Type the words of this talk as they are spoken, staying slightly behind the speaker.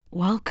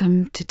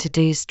Welcome to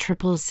today's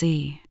Triple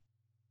Z.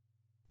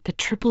 The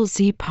Triple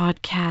Z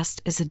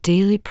podcast is a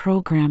daily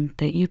program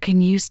that you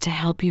can use to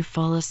help you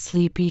fall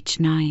asleep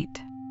each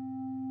night.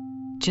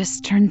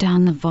 Just turn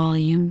down the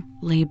volume,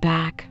 lay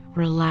back,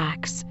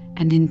 relax,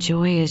 and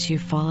enjoy as you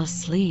fall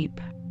asleep.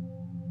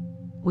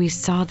 We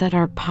saw that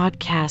our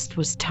podcast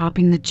was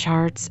topping the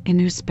charts in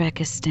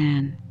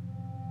Uzbekistan,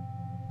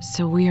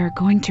 so we are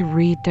going to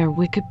read their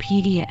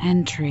Wikipedia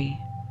entry.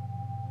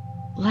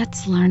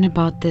 Let's learn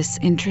about this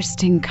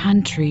interesting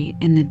country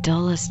in the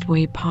dullest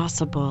way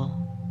possible.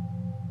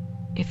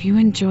 If you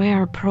enjoy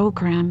our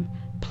program,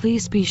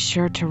 please be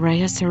sure to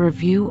write us a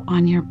review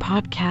on your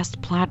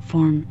podcast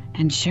platform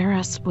and share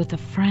us with a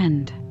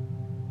friend.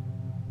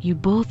 You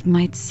both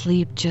might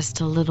sleep just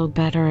a little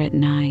better at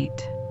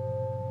night.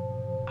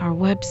 Our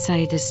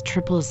website is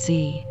Triple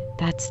Z,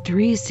 that's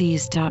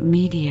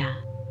 3zs.media.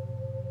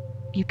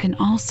 You can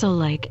also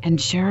like and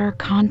share our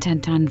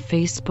content on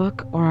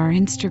Facebook or our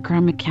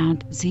Instagram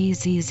account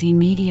ZZZ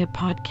Media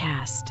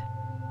Podcast.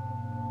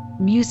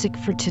 Music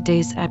for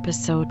today's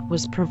episode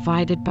was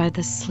provided by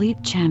the Sleep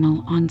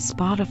Channel on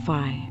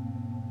Spotify.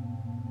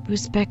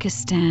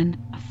 Uzbekistan,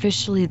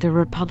 officially the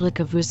Republic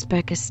of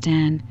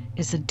Uzbekistan,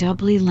 is a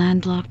doubly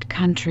landlocked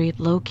country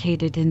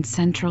located in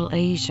Central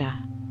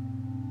Asia.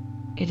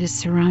 It is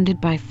surrounded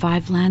by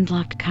 5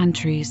 landlocked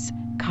countries: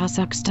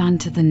 Kazakhstan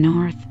to the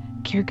north,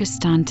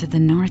 Kyrgyzstan to the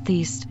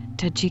northeast,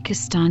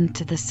 Tajikistan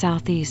to the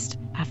southeast,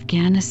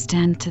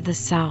 Afghanistan to the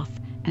south,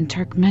 and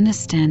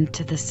Turkmenistan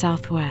to the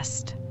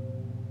southwest.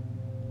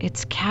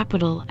 Its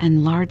capital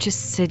and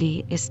largest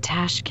city is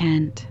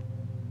Tashkent.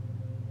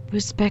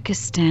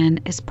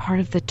 Uzbekistan is part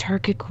of the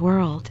Turkic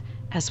world,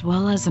 as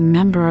well as a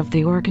member of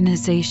the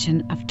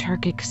Organization of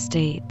Turkic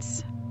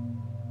States.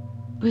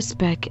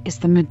 Uzbek is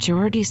the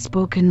majority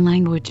spoken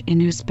language in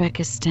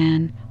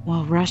Uzbekistan,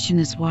 while Russian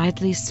is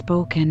widely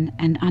spoken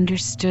and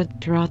understood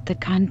throughout the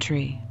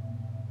country.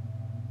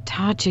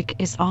 Tajik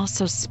is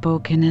also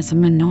spoken as a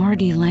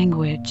minority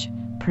language,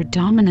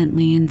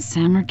 predominantly in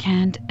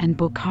Samarkand and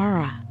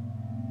Bukhara.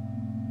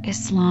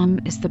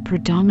 Islam is the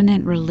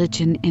predominant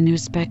religion in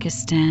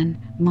Uzbekistan,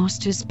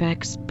 most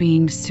Uzbeks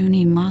being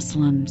Sunni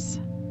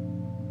Muslims.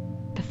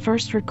 The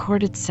first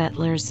recorded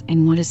settlers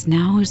in what is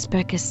now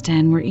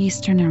Uzbekistan were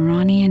Eastern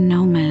Iranian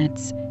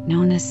nomads,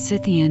 known as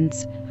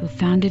Scythians, who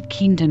founded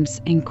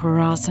kingdoms in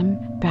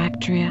Khwarezm,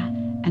 Bactria,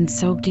 and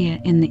Sogdia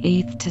in the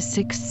 8th to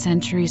 6th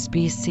centuries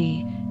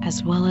BC,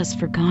 as well as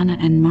Fergana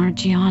and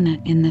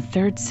Margiana in the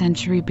 3rd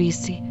century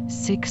BC,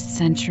 6th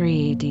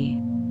century AD.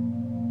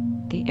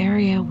 The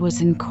area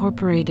was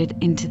incorporated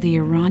into the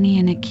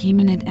Iranian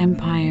Achaemenid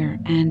Empire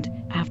and,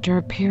 after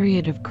a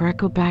period of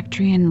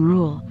Greco-Bactrian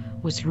rule,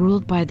 was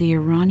ruled by the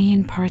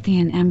Iranian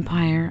Parthian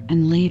Empire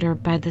and later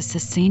by the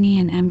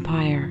Sasanian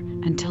Empire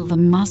until the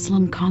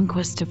Muslim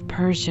conquest of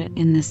Persia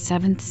in the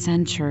 7th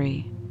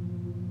century.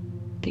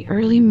 The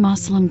early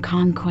Muslim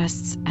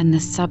conquests and the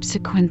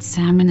subsequent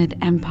Samanid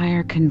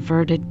Empire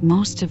converted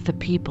most of the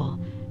people,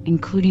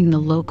 including the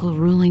local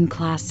ruling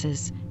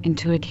classes,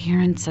 into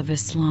adherents of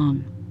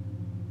Islam.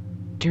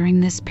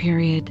 During this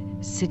period,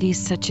 cities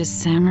such as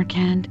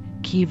Samarkand,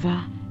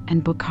 Khiva,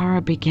 and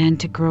Bukhara began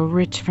to grow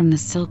rich from the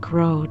Silk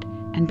Road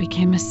and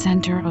became a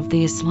center of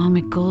the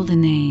Islamic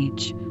Golden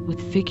Age,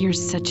 with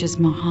figures such as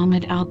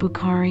Muhammad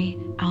al-Bukhari,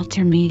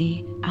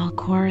 al-Tirmidhi,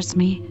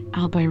 al-Khwarizmi,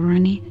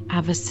 al-Biruni,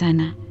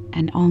 Avicenna,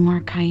 and Omar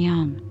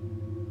Khayyam.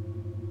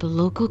 The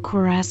local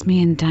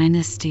Khwarezmian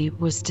dynasty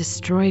was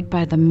destroyed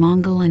by the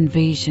Mongol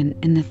invasion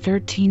in the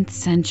 13th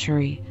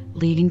century,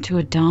 leading to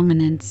a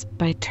dominance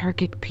by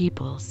Turkic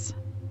peoples.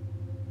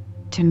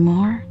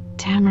 Timur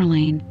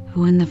Tamerlane,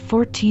 who in the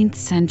 14th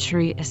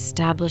century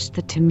established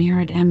the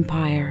Timurid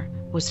Empire,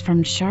 was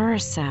from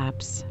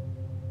Shahrasabs.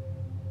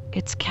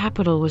 Its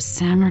capital was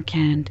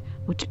Samarkand,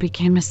 which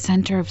became a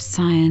center of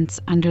science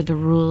under the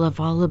rule of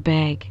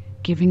Ulugh,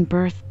 giving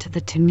birth to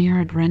the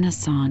Timurid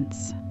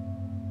Renaissance.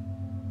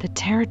 The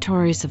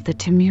territories of the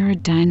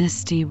Timurid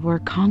dynasty were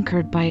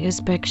conquered by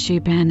Uzbek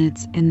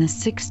Shaybanids in the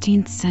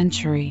 16th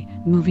century,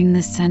 moving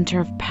the center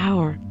of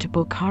power to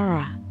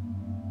Bukhara.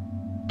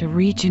 The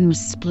region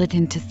was split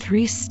into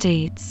 3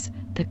 states: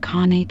 the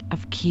Khanate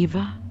of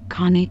Khiva,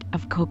 Khanate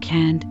of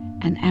Kokand,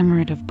 and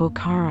Emirate of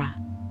Bukhara.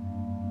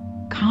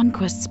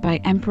 Conquests by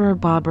Emperor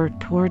Babur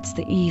towards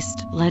the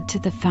east led to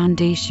the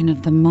foundation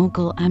of the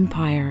Mughal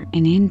Empire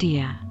in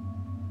India.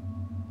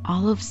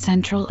 All of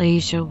Central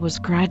Asia was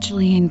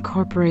gradually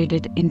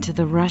incorporated into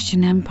the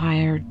Russian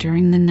Empire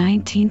during the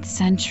 19th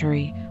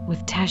century,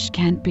 with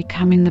Tashkent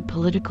becoming the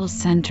political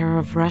center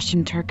of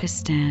Russian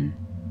Turkestan.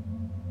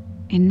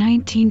 In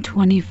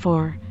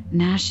 1924,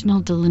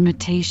 national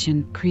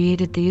delimitation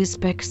created the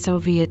Uzbek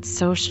Soviet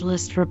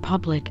Socialist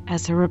Republic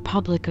as a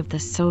republic of the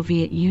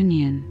Soviet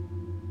Union.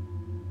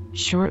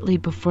 Shortly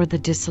before the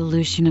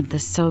dissolution of the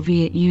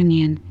Soviet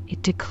Union,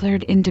 it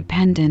declared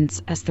independence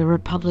as the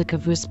Republic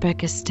of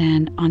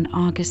Uzbekistan on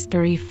August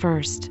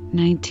 31,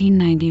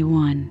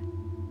 1991.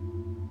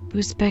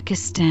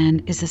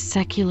 Uzbekistan is a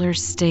secular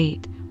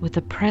state with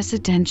a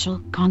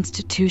presidential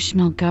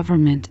constitutional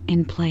government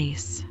in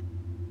place.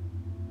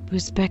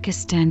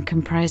 Uzbekistan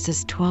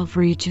comprises 12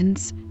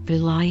 regions,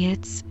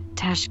 vilayets,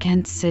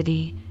 Tashkent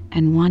City,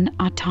 and one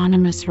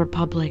autonomous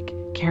republic,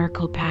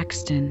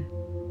 Karakalpakstan.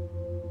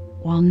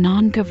 While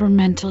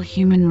non-governmental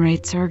human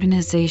rights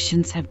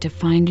organizations have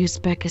defined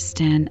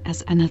Uzbekistan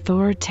as an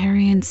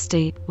authoritarian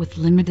state with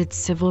limited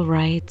civil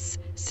rights,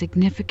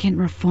 significant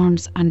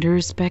reforms under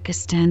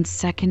Uzbekistan's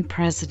second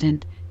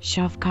president,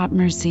 Shavkat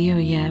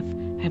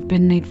Mirziyoyev, have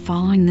been made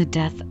following the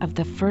death of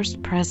the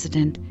first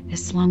president,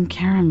 Islam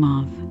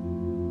Karimov.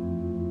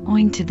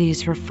 Owing to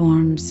these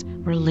reforms,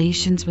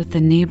 relations with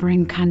the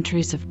neighboring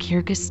countries of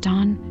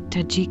Kyrgyzstan,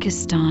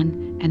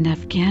 Tajikistan, and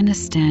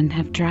Afghanistan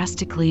have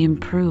drastically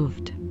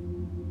improved.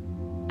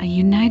 A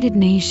United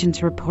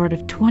Nations report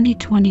of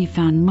 2020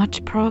 found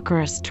much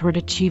progress toward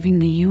achieving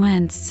the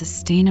UN's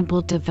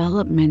Sustainable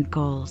Development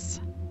Goals.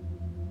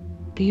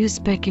 The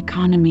Uzbek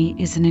economy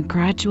is in a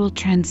gradual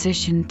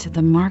transition to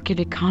the market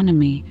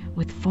economy,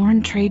 with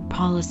foreign trade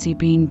policy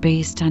being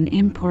based on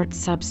import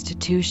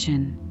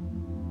substitution.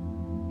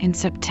 In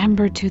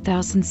September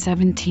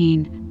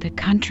 2017, the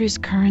country's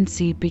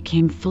currency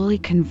became fully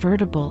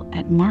convertible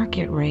at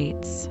market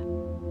rates.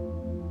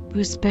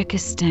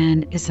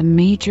 Uzbekistan is a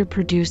major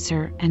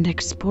producer and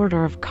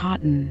exporter of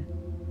cotton.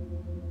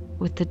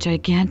 With the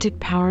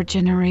gigantic power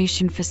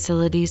generation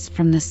facilities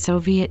from the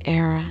Soviet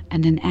era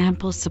and an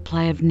ample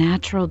supply of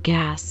natural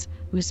gas,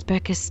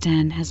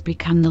 Uzbekistan has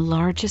become the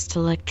largest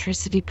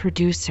electricity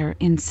producer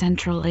in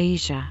Central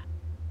Asia.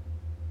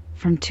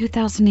 From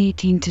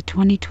 2018 to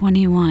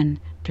 2021,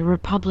 the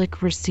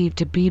Republic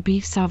received a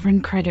BB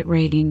sovereign credit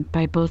rating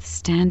by both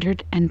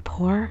Standard &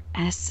 Poor's,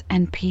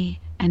 S&P,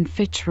 and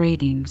Fitch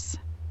Ratings.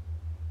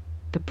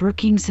 The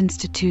Brookings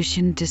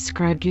Institution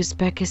described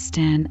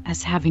Uzbekistan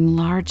as having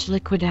large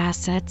liquid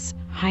assets,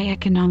 high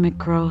economic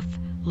growth,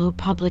 low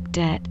public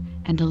debt,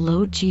 and a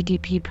low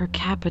GDP per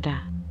capita.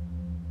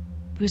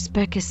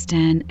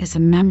 Uzbekistan is a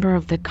member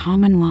of the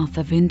Commonwealth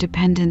of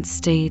Independent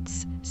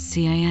States,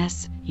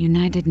 CIS,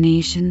 United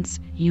Nations,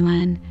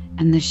 UN,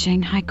 and the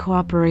Shanghai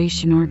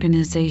Cooperation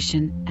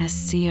Organization,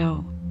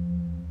 SCO.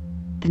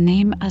 The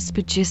name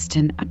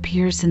Uzbekistan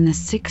appears in the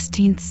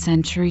 16th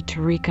century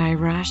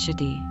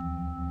Tariq-i-Rashidi.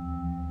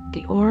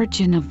 The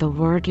origin of the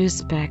word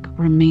Uzbek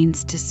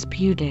remains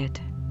disputed.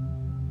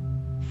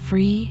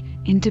 Free,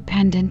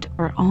 independent,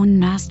 or own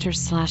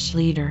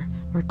master/leader,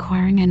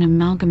 requiring an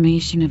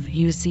amalgamation of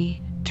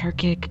Uzi,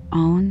 Turkic,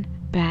 own,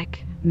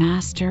 Bek,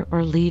 master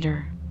or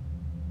leader.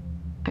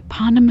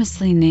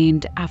 Eponymously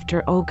named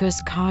after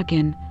Oghuz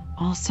Khagan,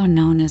 also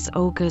known as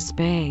Oghuz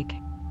Beg.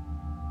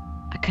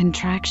 A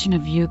contraction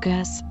of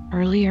Yuguz,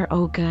 earlier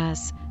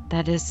Oghuz,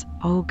 that is,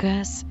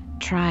 Oghuz,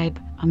 tribe,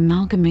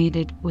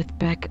 amalgamated with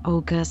Bek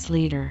Oghuz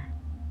leader.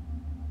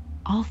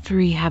 All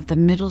three have the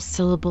middle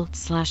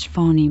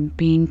syllable/phoneme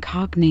being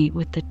cognate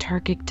with the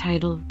Turkic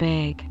title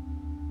Beg.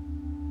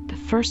 The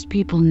first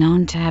people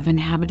known to have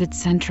inhabited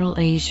Central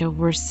Asia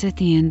were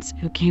Scythians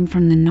who came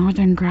from the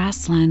northern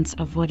grasslands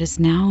of what is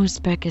now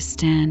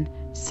Uzbekistan,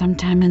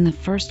 sometime in the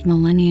first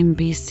millennium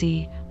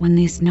BC. When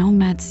these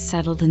nomads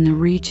settled in the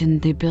region,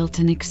 they built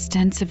an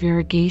extensive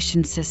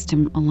irrigation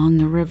system along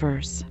the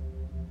rivers.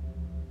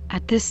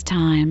 At this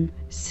time,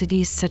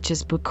 cities such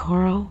as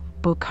Bukhara,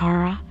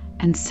 Bokhara,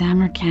 and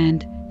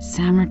Samarkand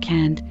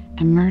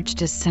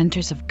emerged as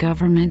centers of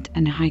government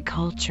and high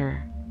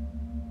culture.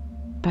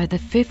 By the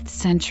 5th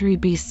century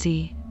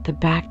BC, the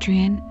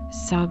Bactrian,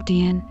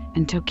 Sogdian,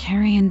 and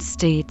Tocharian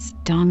states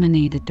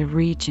dominated the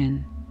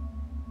region.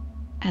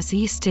 As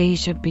East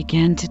Asia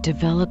began to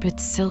develop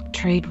its silk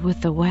trade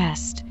with the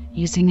West,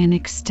 using an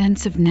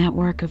extensive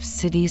network of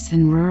cities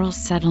and rural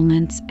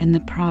settlements in the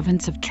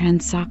province of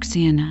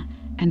Transoxiana,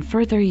 and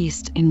further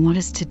east in what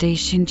is today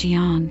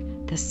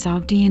Xinjiang, the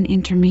Sogdian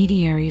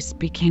intermediaries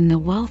became the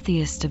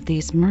wealthiest of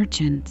these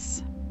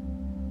merchants.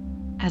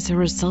 As a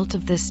result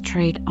of this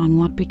trade on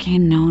what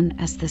became known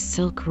as the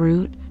Silk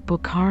Route,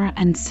 Bokhara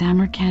and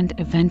Samarkand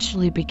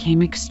eventually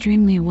became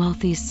extremely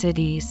wealthy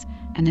cities,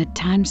 and at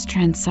times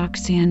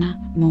Transoxiana,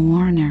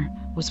 Mawarner,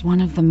 was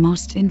one of the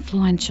most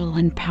influential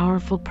and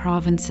powerful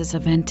provinces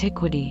of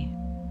antiquity.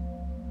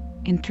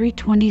 In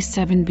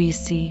 327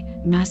 BC,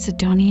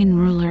 Macedonian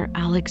ruler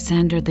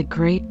Alexander the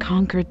Great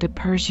conquered the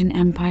Persian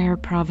Empire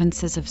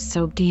provinces of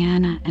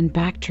Sogdiana and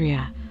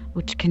Bactria,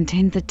 which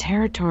contained the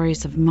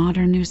territories of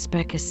modern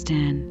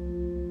Uzbekistan.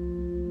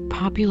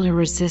 Popular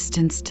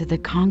resistance to the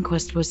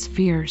conquest was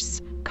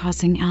fierce,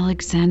 causing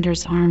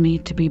Alexander's army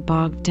to be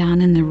bogged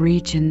down in the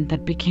region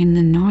that became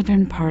the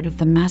northern part of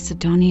the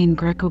Macedonian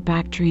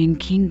Greco-Bactrian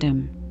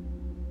kingdom.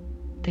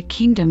 The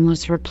kingdom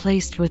was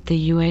replaced with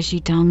the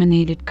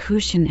Yuezhi-dominated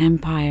Kushan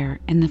Empire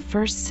in the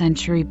 1st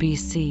century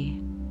BC.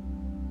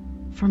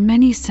 For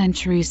many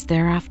centuries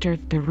thereafter,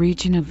 the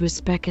region of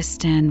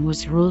Uzbekistan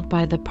was ruled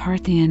by the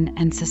Parthian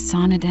and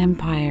Sassanid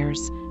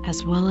empires,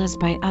 as well as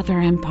by other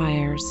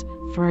empires,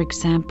 for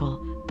example,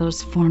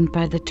 those formed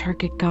by the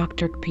Turkic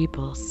Göktürk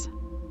peoples.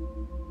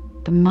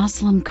 The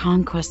Muslim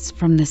conquests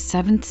from the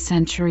 7th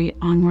century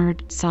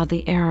onward saw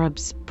the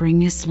Arabs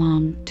bring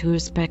Islam to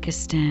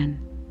Uzbekistan.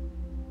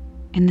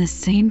 In the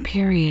same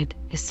period,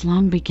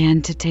 Islam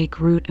began to take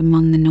root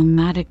among the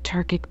nomadic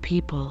Turkic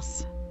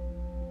peoples.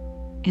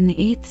 In the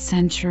 8th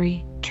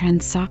century,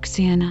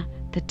 Transoxiana,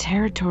 the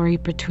territory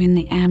between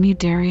the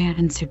Amu-Darya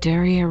and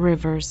Sudarya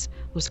rivers,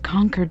 was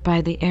conquered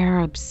by the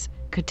Arabs,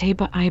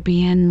 Qutayba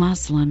ibn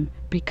Muslim,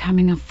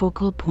 becoming a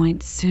focal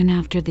point soon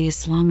after the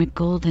Islamic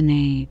Golden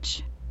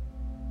Age.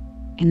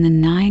 In the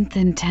 9th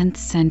and 10th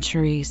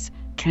centuries,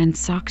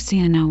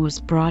 Transoxiana was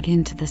brought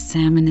into the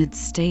Samanid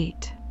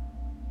state.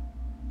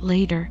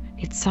 Later,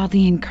 it saw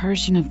the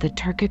incursion of the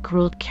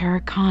Turkic-ruled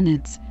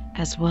Karakhanids,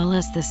 as well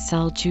as the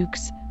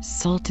Seljuks,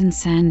 Sultan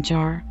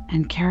Sanjar,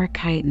 and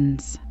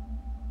Karakhitans.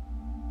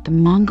 The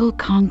Mongol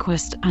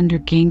conquest under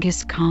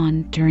Genghis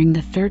Khan during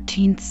the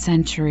 13th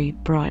century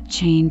brought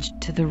change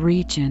to the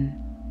region.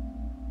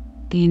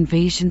 The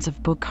invasions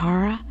of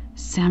Bukhara,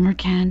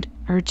 Samarkand,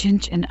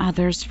 Urgench, and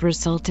others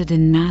resulted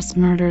in mass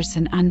murders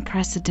and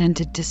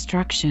unprecedented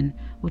destruction,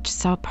 which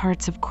saw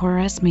parts of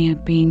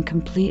Khwarezmia being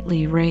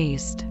completely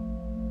razed.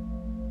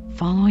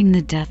 Following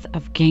the death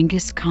of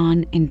Genghis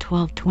Khan in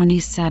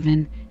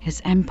 1227,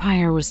 his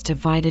empire was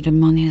divided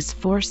among his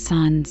 4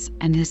 sons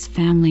and his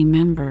family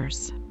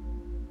members.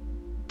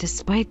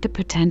 Despite the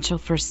potential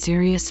for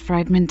serious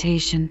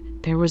fragmentation,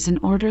 there was an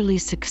orderly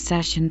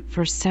succession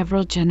for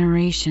several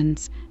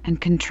generations,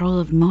 and control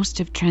of most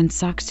of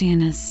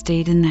Transoxiana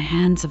stayed in the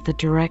hands of the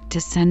direct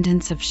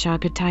descendants of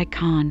Chagatai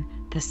Khan,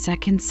 the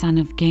second son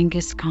of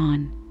Genghis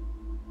Khan.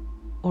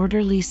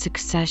 Orderly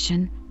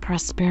succession,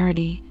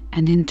 prosperity,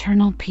 and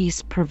internal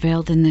peace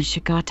prevailed in the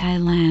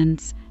Chagatai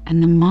lands,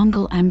 and the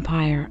Mongol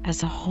Empire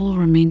as a whole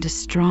remained a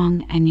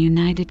strong and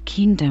united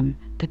kingdom,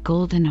 the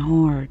Golden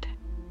Horde.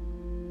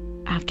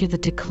 After the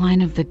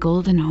decline of the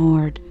Golden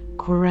Horde,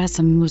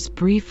 Khwarezm was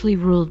briefly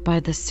ruled by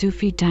the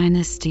Sufi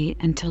dynasty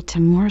until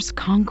Timur's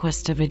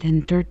conquest of it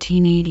in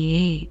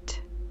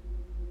 1388.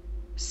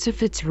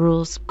 Sufids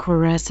rules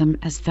Khwarezm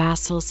as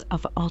vassals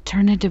of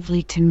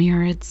alternatively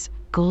Timurids,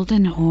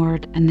 Golden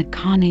Horde, and the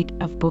Khanate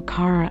of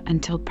Bukhara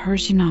until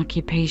Persian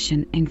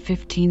occupation in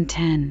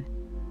 1510.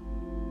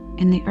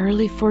 In the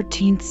early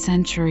 14th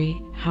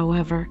century,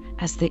 however,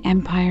 as the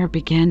empire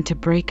began to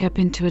break up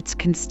into its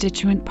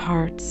constituent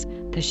parts,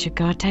 the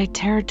Chagatai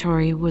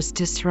territory was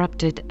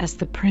disrupted as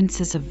the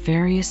princes of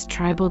various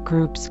tribal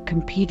groups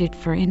competed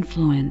for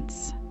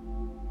influence.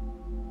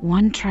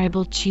 One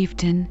tribal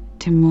chieftain,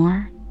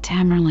 Timur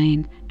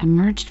Tamerlane,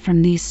 emerged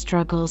from these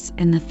struggles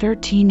in the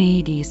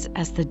 1380s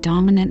as the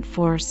dominant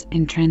force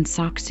in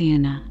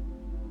Transoxiana.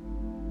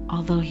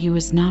 Although he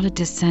was not a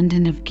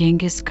descendant of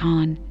Genghis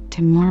Khan,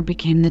 Timur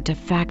became the de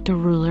facto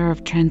ruler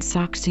of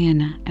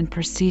Transoxiana and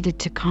proceeded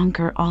to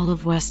conquer all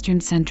of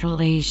Western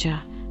Central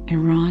Asia,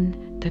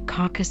 Iran, the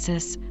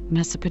Caucasus,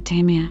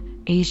 Mesopotamia,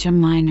 Asia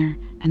Minor,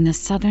 and the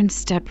southern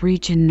steppe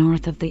region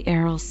north of the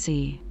Aral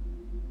Sea.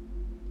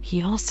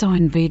 He also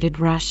invaded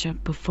Russia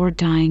before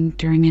dying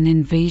during an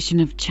invasion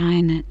of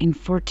China in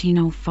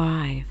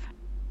 1405.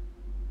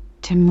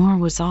 Timur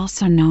was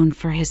also known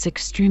for his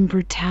extreme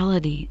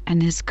brutality,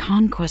 and his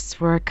conquests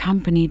were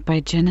accompanied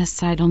by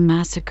genocidal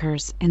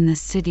massacres in the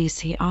cities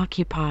he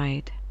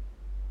occupied.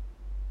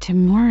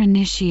 Timur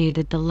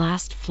initiated the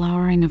last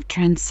flowering of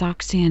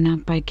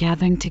Transoxiana by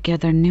gathering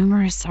together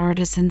numerous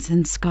artisans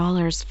and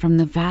scholars from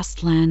the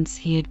vast lands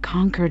he had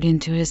conquered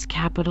into his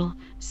capital,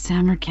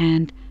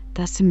 Samarkand,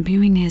 thus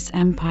imbuing his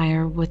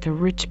empire with a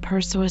rich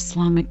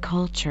Perso-Islamic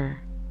culture.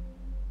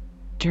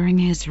 During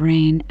his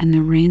reign and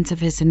the reigns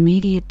of his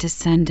immediate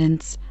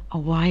descendants, a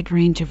wide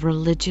range of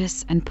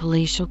religious and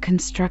palatial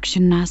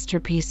construction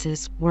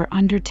masterpieces were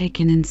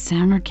undertaken in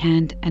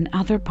Samarkand and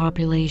other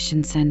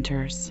population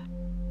centers.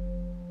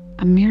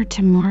 Amir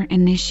Timur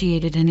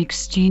initiated an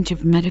exchange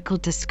of medical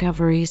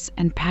discoveries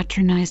and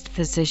patronized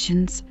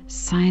physicians,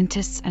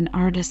 scientists, and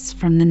artists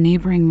from the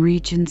neighboring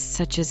regions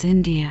such as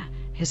India.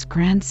 His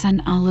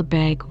grandson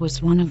Ulugh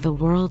was one of the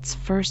world's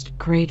first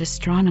great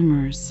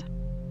astronomers.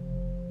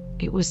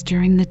 It was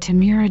during the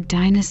Timurid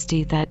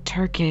dynasty that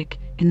Turkic,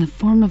 in the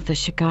form of the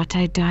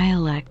Chagatai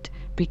dialect,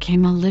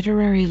 became a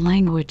literary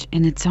language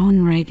in its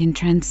own right in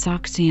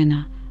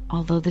Transoxiana,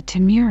 although the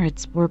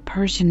Timurids were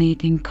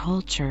Persianate in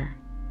culture.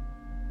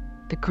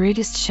 The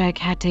greatest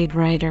Chagatai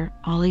writer,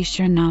 Ali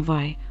Shir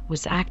Navai,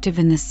 was active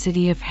in the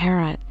city of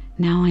Herat,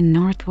 now in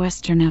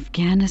northwestern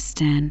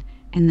Afghanistan,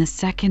 in the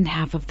second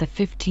half of the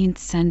 15th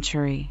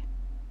century.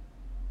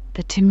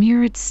 The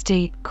Timurid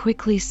state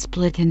quickly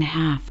split in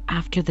half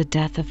after the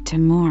death of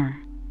Timur.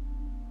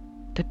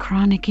 The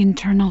chronic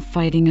internal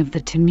fighting of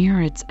the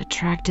Timurids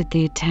attracted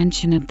the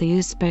attention of the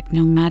Uzbek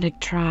nomadic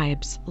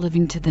tribes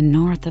living to the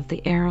north of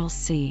the Aral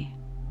Sea.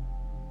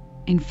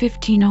 In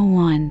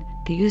 1501,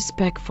 the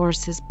Uzbek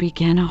forces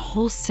began a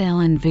wholesale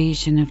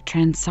invasion of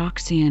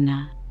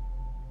Transoxiana.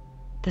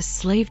 The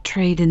slave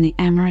trade in the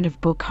Emirate of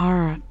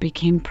Bukhara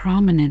became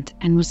prominent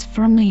and was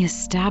firmly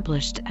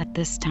established at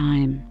this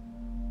time.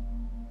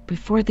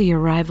 Before the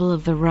arrival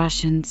of the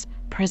Russians,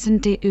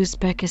 present-day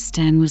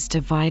Uzbekistan was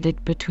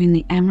divided between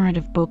the Emirate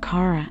of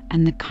Bukhara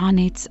and the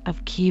Khanates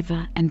of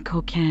Khiva and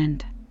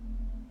Kokand.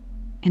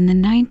 In the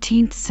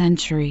 19th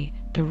century,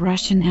 the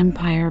Russian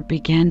Empire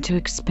began to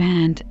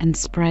expand and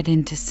spread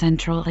into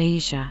Central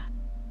Asia.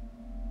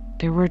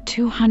 There were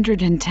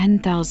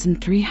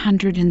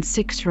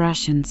 210,306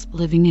 Russians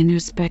living in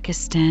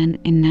Uzbekistan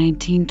in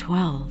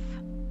 1912.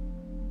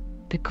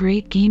 The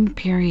Great Game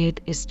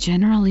period is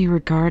generally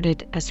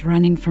regarded as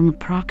running from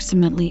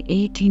approximately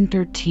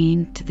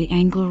 1813 to the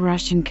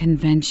Anglo-Russian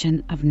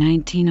Convention of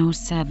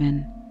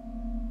 1907.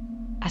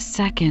 A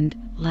second,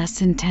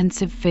 less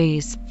intensive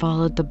phase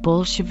followed the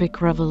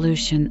Bolshevik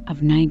Revolution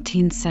of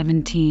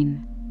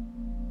 1917.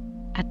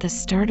 At the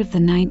start of the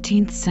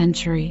 19th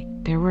century,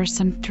 there were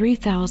some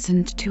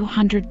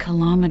 3,200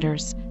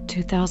 kilometers,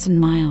 2,000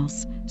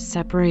 miles,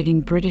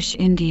 separating British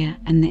India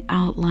and the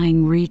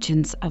outlying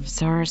regions of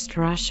Tsarist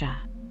Russia.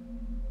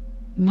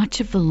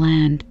 Much of the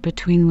land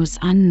between was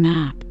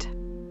unmapped.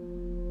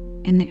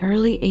 In the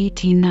early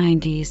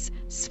 1890s,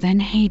 Sven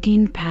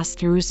Hedin passed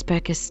through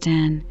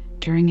Uzbekistan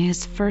during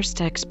his first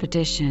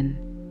expedition.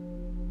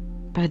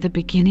 By the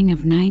beginning of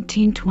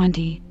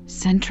 1920,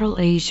 Central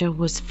Asia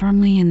was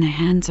firmly in the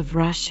hands of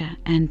Russia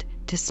and,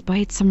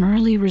 despite some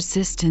early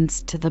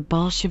resistance to the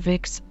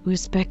Bolsheviks,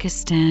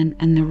 Uzbekistan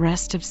and the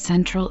rest of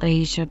Central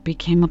Asia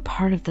became a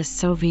part of the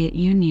Soviet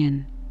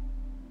Union.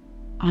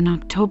 On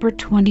October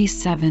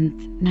 27,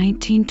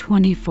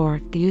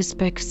 1924, the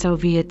Uzbek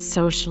Soviet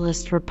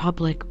Socialist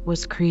Republic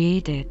was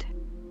created.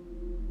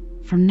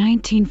 From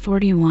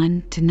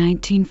 1941 to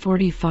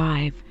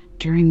 1945,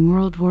 during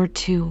World War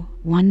II,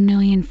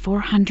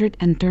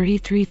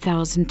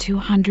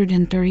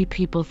 1,433,230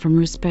 people from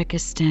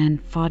Uzbekistan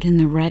fought in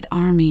the Red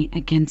Army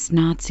against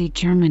Nazi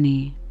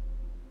Germany.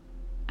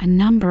 A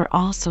number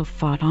also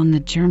fought on the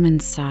German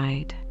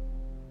side.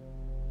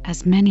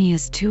 As many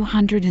as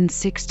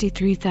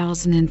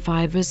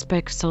 263,005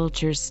 Uzbek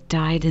soldiers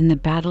died in the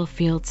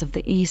battlefields of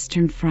the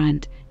Eastern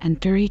Front, and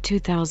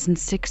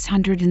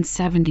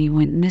 32,670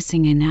 went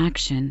missing in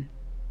action.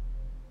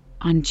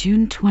 On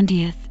June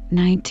 20,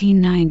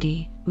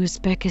 1990,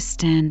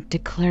 Uzbekistan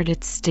declared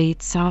its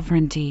state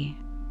sovereignty.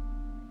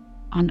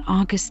 On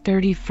August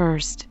 31,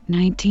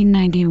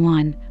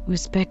 1991,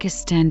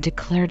 Uzbekistan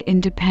declared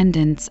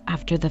independence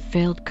after the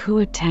failed coup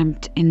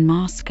attempt in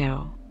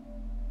Moscow.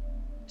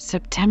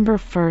 September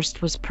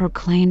 1st was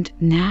proclaimed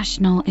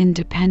National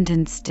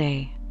Independence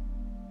Day.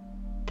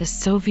 The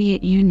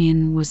Soviet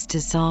Union was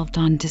dissolved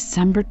on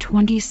December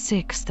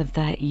 26th of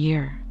that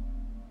year.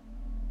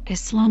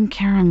 Islam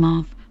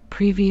Karimov,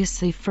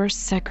 previously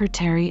First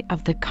Secretary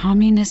of the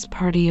Communist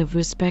Party of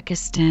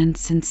Uzbekistan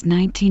since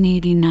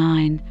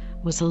 1989,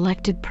 was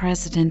elected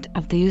President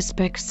of the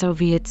Uzbek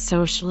Soviet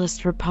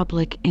Socialist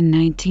Republic in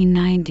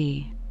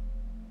 1990.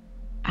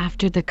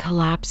 After the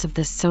collapse of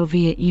the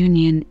Soviet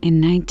Union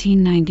in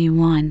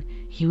 1991,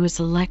 he was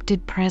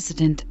elected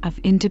President of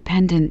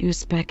independent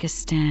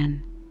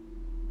Uzbekistan.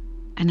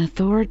 An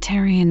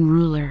authoritarian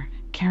ruler,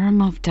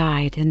 Karimov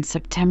died in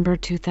September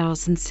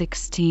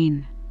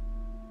 2016.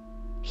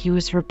 He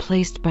was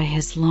replaced by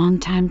his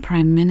longtime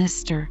Prime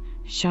Minister,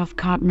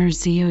 Shavkat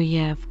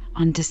Mirziyoyev,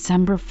 on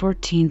December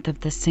 14th of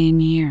the same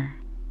year.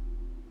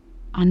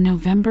 On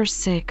November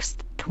 6,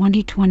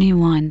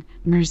 2021,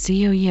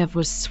 Mirziyoyev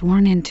was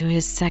sworn into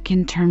his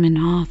second term in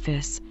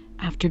office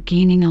after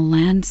gaining a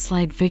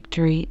landslide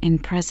victory in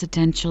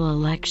presidential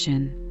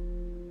election.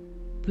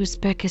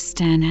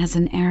 Uzbekistan has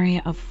an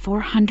area of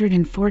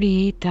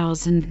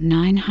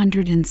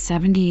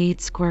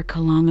 448,978 square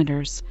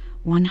kilometers,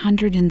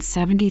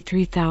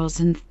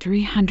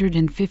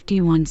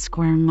 173,351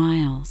 square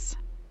miles.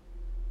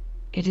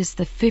 It is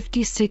the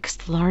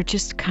 56th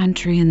largest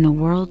country in the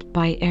world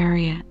by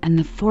area and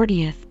the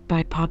 40th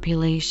by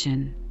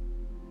population.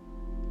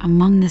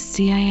 Among the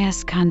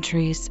CIS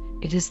countries,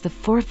 it is the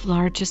 4th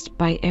largest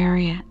by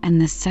area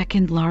and the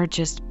 2nd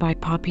largest by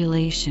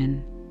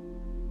population.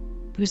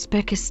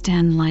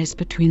 Uzbekistan lies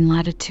between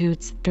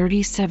latitudes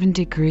 37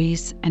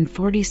 degrees and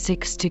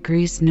 46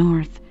 degrees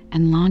north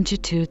and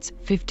longitudes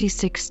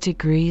 56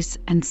 degrees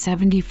and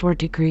 74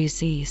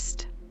 degrees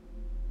east.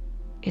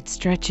 It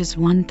stretches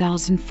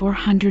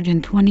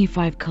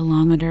 1,425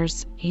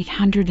 kilometers,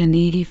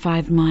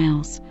 885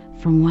 miles,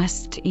 from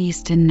west to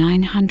east and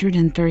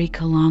 930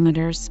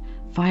 kilometers,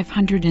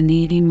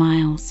 580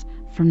 miles,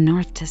 from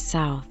north to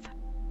south.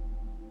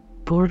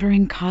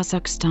 Bordering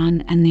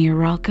Kazakhstan and the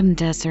Uralkim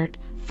Desert,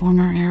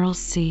 former Aral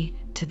Sea,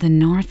 to the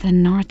north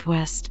and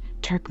northwest,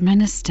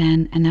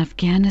 Turkmenistan and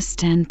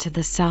Afghanistan to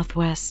the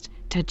southwest,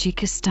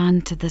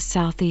 Tajikistan to the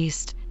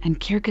southeast, and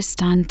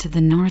Kyrgyzstan to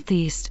the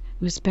northeast,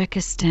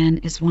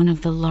 Uzbekistan is one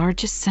of the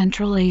largest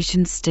Central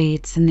Asian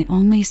states and the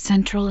only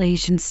Central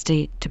Asian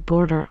state to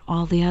border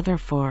all the other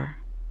four.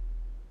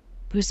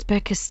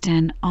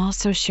 Uzbekistan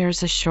also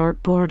shares a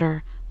short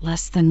border,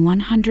 less than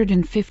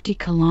 150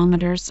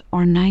 kilometers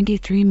or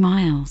 93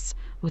 miles,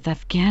 with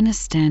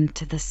Afghanistan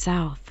to the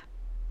south.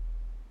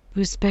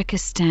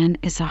 Uzbekistan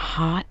is a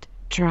hot,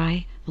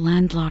 dry,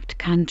 landlocked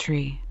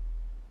country.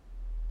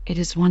 It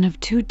is one of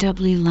two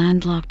doubly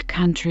landlocked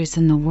countries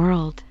in the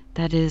world,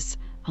 that is,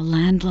 a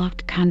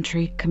landlocked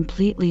country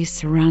completely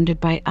surrounded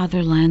by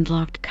other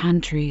landlocked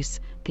countries,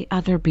 the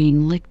other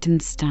being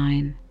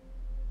Liechtenstein.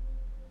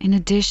 In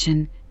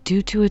addition,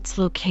 due to its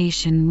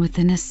location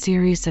within a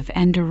series of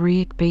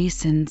endorheic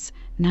basins,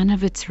 none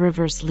of its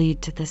rivers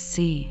lead to the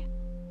sea.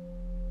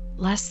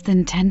 Less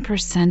than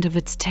 10% of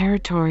its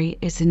territory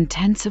is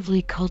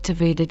intensively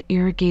cultivated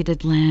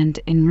irrigated land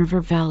in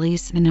river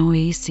valleys and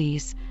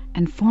oases,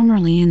 and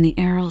formerly in the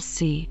Aral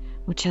Sea,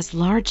 which has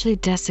largely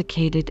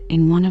desiccated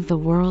in one of the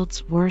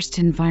world's worst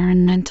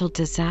environmental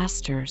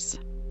disasters.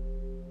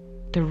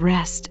 The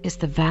rest is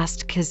the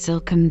vast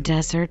Kizilkum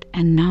Desert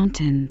and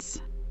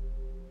mountains.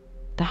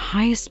 The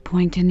highest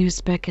point in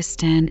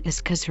Uzbekistan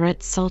is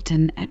Kazret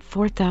Sultan at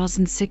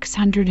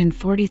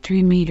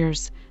 4,643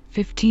 meters,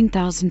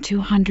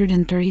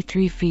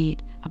 15,233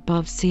 feet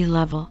above sea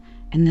level,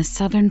 in the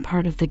southern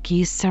part of the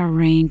Gisar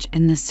Range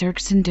in the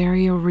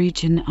Surxandario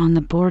region on the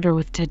border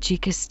with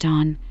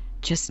Tajikistan,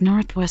 just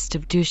northwest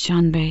of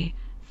Dushanbe,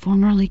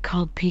 formerly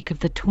called peak of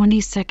the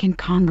 22nd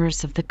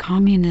Congress of the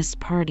Communist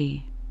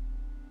Party.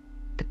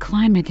 The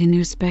climate in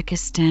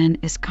Uzbekistan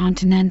is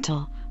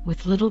continental,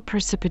 with little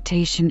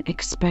precipitation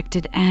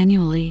expected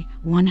annually,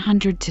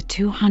 100 to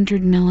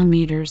 200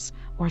 millimeters,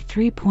 or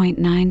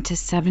 3.9 to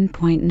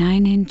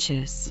 7.9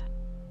 inches.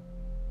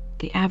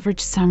 The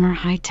average summer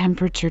high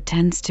temperature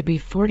tends to be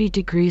 40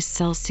 degrees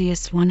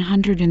Celsius,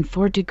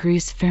 104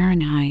 degrees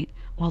Fahrenheit,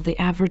 while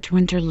the average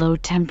winter low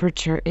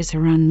temperature is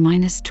around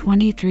minus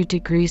 23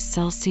 degrees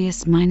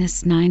Celsius,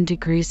 minus 9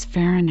 degrees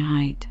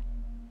Fahrenheit.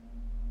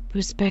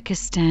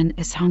 Uzbekistan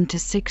is home to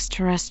 6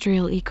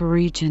 terrestrial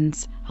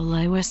ecoregions: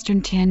 Alai Western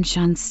Tian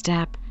Shan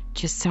Steppe,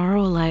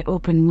 Jisaro Alai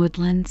Open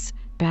Woodlands,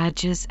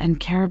 Badghis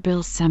and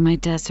Karabil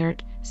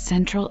Semi-Desert,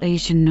 Central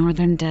Asian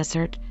Northern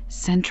Desert,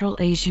 Central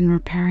Asian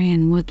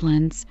Riparian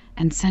Woodlands,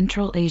 and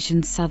Central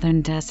Asian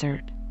Southern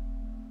Desert.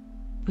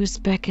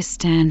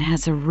 Uzbekistan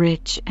has a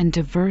rich and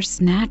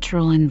diverse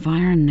natural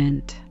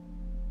environment.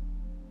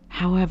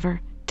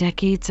 However,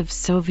 decades of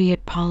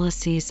Soviet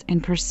policies in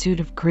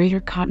pursuit of greater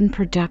cotton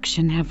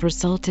production have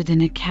resulted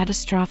in a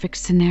catastrophic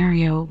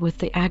scenario, with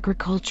the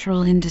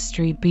agricultural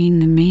industry being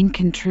the main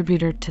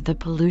contributor to the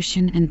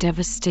pollution and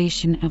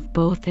devastation of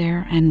both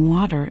air and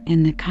water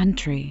in the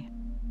country.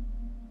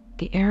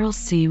 The Aral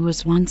Sea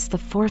was once the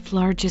 4th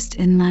largest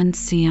inland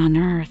sea on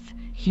Earth,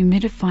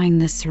 humidifying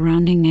the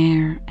surrounding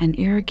air and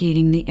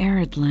irrigating the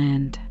arid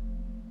land.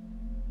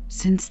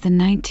 Since the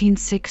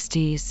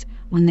 1960s,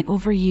 when the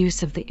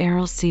overuse of the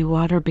Aral Sea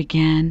water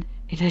began,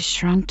 it has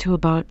shrunk to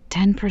about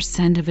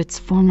 10% of its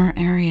former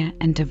area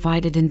and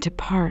divided into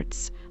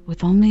parts,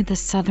 with only the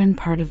southern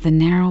part of the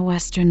narrow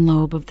western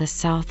lobe of the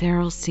South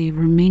Aral Sea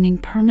remaining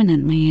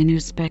permanently in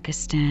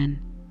Uzbekistan.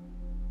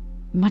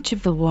 Much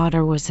of the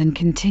water was and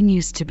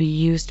continues to be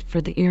used for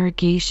the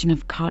irrigation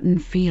of cotton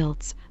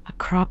fields, a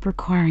crop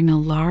requiring a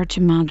large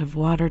amount of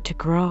water to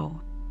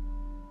grow.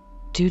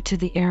 Due to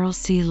the Aral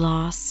Sea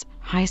loss,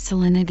 high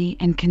salinity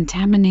and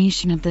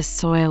contamination of the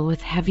soil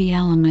with heavy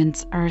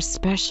elements are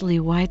especially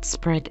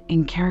widespread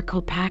in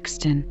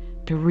Karakalpakstan,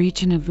 the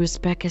region of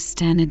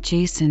Uzbekistan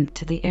adjacent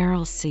to the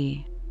Aral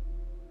Sea.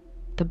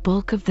 The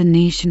bulk of the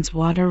nation's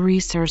water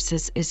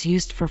resources is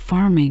used for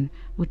farming,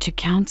 which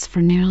accounts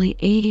for nearly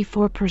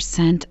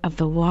 84% of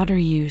the water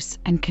use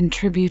and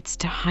contributes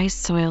to high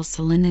soil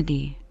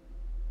salinity.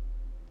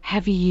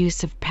 Heavy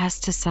use of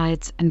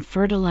pesticides and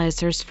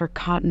fertilizers for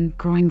cotton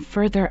growing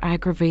further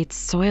aggravates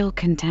soil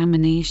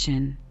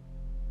contamination.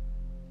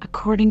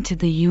 According to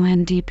the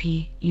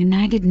UNDP,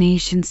 United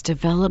Nations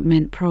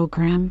Development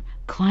Programme,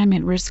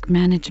 climate risk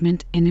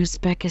management in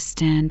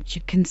Uzbekistan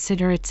should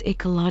consider its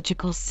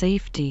ecological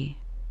safety.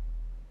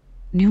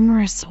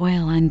 Numerous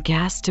oil and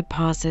gas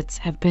deposits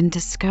have been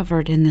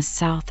discovered in the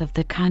south of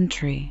the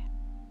country.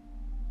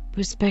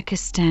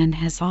 Uzbekistan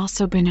has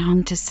also been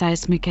home to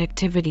seismic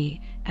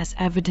activity, as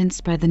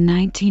evidenced by the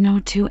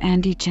 1902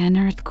 Andijan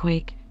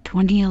earthquake,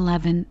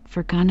 2011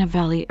 Fergana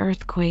Valley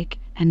earthquake,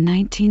 and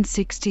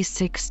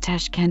 1966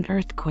 Tashkent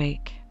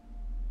earthquake.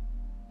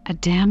 A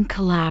dam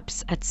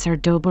collapse at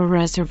Sardoba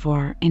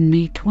Reservoir in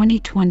May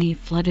 2020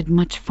 flooded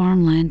much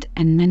farmland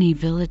and many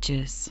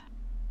villages.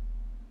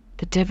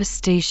 The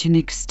devastation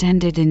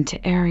extended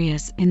into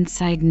areas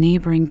inside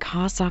neighboring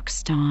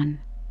Kazakhstan.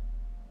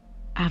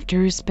 After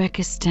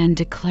Uzbekistan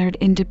declared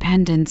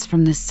independence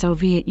from the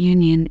Soviet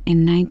Union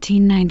in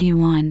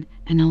 1991,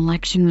 an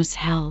election was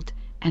held,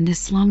 and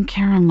Islam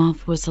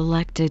Karimov was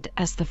elected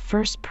as the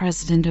first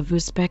president of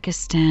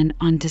Uzbekistan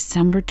on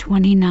December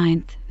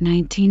 29,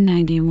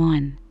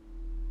 1991.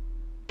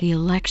 The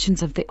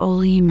elections of the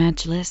Oli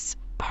Mejlis,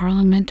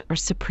 Parliament or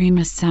Supreme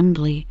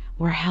Assembly,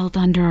 were held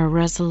under a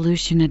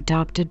resolution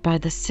adopted by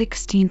the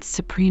 16th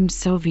Supreme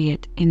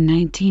Soviet in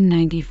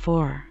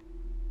 1994.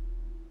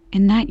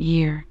 In that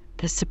year,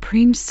 the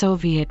Supreme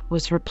Soviet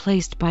was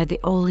replaced by the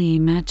Oli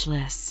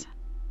Mejlis.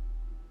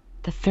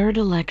 The third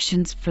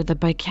elections for the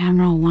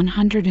bicameral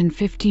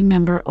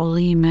 150-member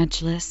Oli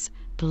Mejlis,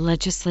 the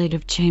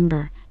Legislative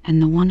Chamber,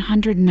 and the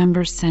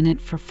 100-member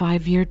Senate for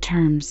 5-year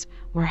terms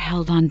were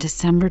held on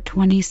December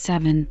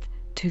 27,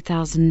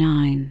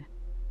 2009.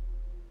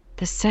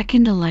 The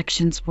second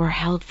elections were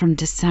held from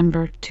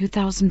December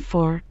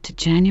 2004 to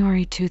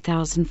January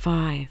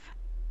 2005.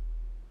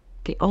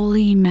 The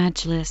Oli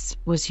Majlis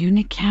was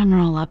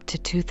unicameral up to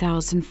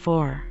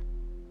 2004.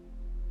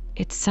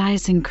 Its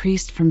size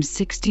increased from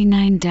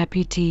 69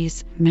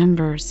 deputies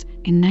members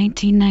in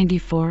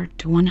 1994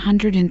 to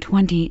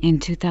 120 in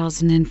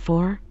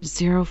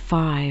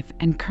 2004-05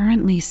 and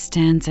currently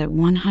stands at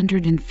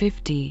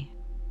 150.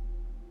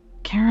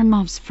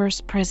 Karimov's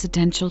first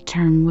presidential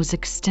term was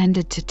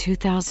extended to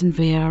 2000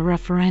 via a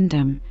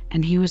referendum,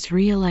 and he was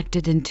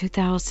re-elected in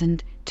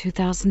 2000,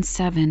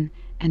 2007,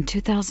 and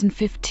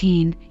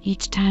 2015,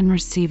 each time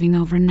receiving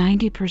over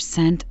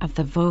 90% of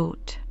the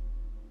vote.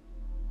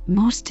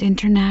 Most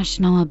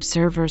international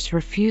observers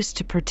refused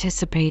to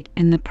participate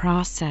in the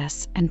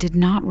process and did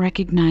not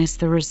recognize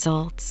the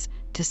results,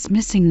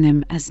 dismissing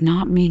them as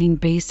not meeting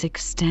basic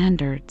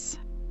standards.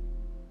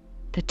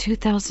 The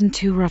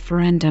 2002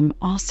 referendum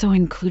also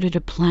included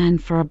a plan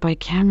for a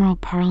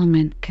bicameral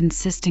parliament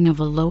consisting of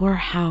a lower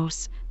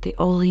house, the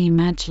Oli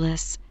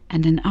Majlis,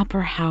 and an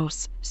upper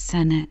house,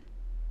 Senate.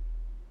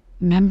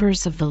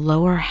 Members of the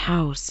lower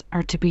house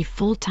are to be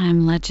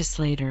full-time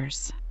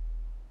legislators.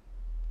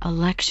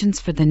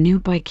 Elections for the new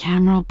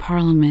bicameral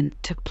parliament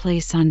took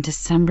place on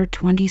December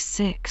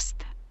 26.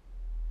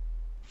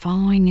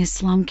 Following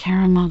Islam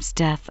Karimov's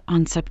death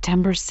on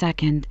September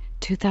 2,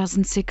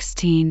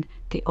 2016,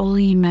 the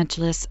Oli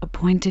Majlis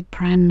appointed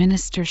Prime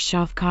Minister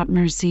Shavkat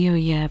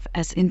Mirziyoyev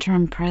as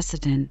interim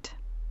president.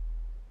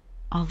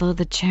 Although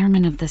the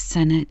chairman of the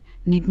Senate,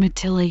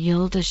 Nigmatilla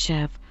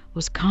Yuldashev,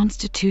 was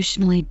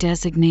constitutionally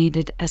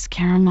designated as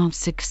Karimov's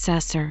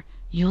successor,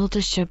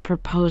 Yuldashev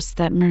proposed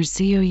that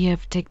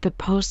Mirziyoyev take the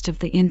post of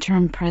the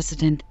interim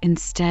president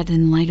instead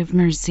in light of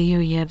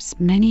Mirziyoyev's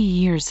many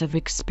years of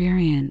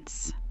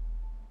experience.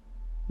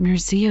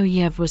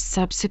 Mirziyoyev was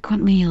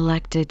subsequently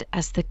elected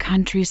as the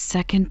country's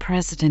second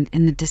president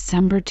in the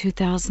December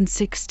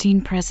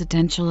 2016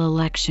 presidential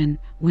election,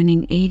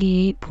 winning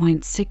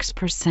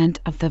 88.6%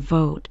 of the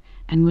vote,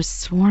 and was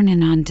sworn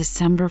in on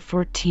December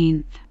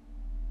 14.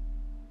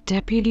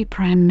 Deputy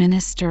Prime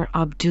Minister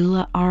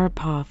Abdullah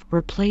Aripov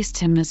replaced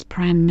him as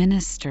Prime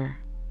Minister.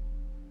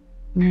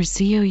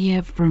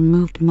 Mirziyoyev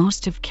removed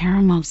most of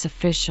Karimov's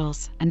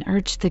officials and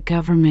urged the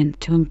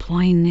government to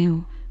employ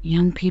new,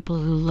 young people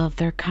who love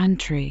their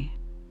country.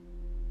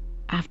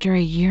 After a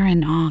year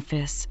in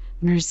office,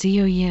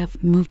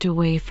 Mirziyoyev moved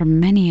away from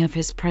many of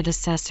his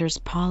predecessors'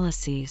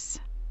 policies.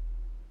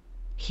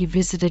 He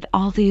visited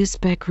all the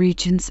Uzbek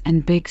regions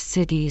and big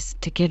cities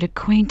to get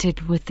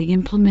acquainted with the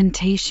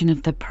implementation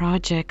of the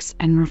projects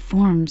and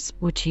reforms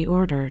which he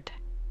ordered.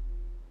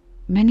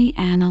 Many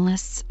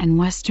analysts and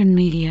Western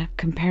media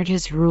compared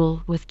his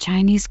rule with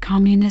Chinese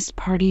Communist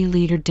Party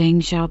leader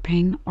Deng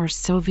Xiaoping or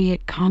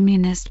Soviet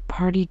Communist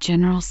Party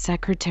General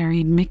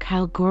Secretary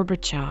Mikhail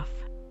Gorbachev.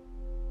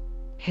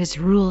 His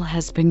rule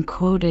has been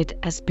quoted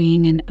as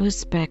being an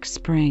Uzbek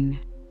Spring.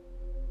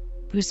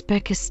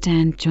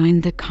 Uzbekistan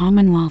joined the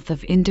Commonwealth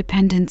of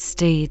Independent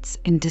States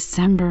in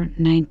December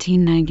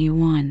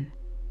 1991.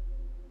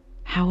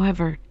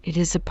 However, it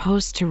is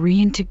opposed to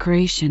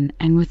reintegration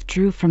and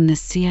withdrew from the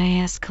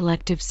CIS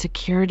Collective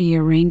Security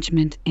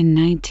Arrangement in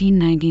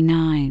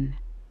 1999.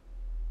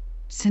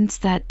 Since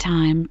that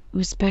time,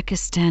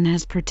 Uzbekistan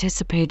has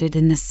participated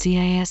in the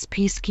CIS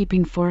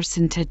peacekeeping force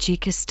in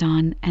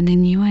Tajikistan and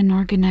in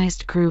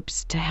UN-organized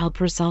groups to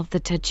help resolve the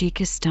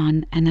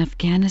Tajikistan and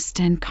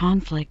Afghanistan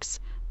conflicts,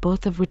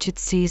 both of which it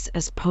sees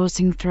as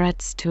posing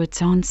threats to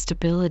its own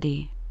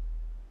stability.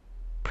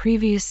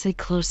 Previously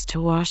close to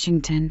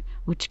Washington,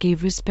 which gave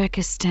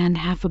Uzbekistan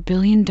 $500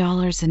 million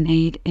in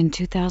aid in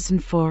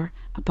 2004,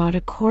 about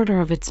a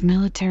quarter of its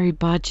military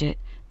budget,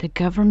 the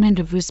government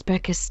of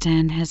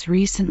Uzbekistan has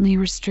recently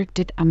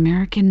restricted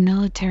American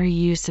military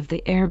use of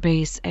the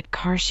airbase at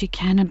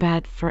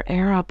Karshi-Kanabad for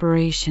air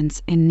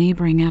operations in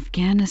neighboring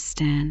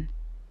Afghanistan.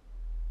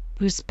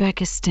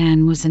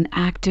 Uzbekistan was an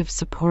active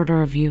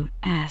supporter of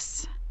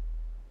U.S.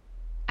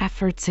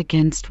 efforts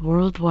against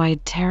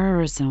worldwide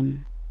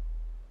terrorism.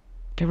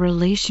 The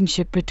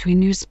relationship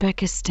between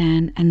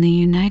Uzbekistan and the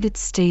United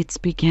States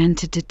began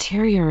to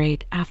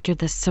deteriorate after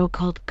the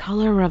so-called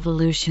color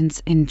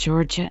revolutions in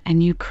Georgia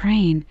and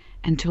Ukraine,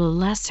 and to a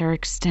lesser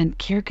extent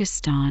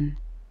Kyrgyzstan.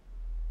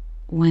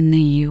 When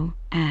the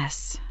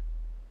U.S.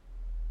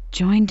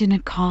 joined in a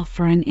call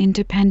for an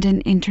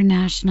independent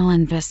international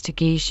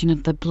investigation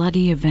of the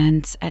bloody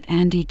events at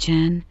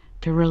Andijan,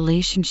 the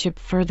relationship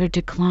further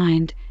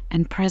declined,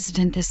 and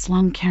President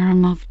Islam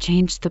Karimov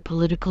changed the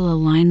political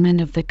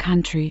alignment of the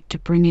country to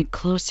bring it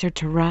closer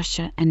to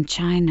Russia and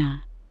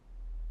China.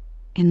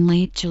 In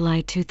late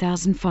July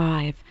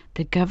 2005,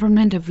 the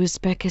government of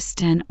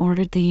Uzbekistan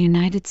ordered the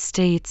United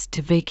States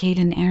to vacate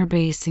an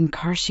airbase in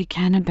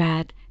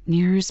Karshi-Kanabad,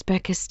 near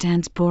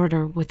Uzbekistan's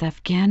border with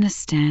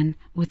Afghanistan,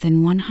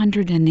 within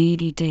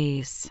 180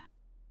 days.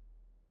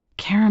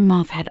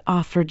 Karimov had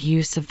offered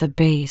use of the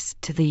base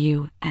to the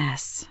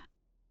U.S.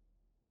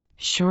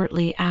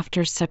 shortly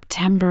after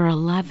September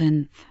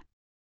 11th.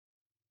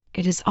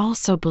 It is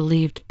also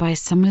believed by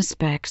some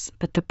Uzbeks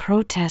that the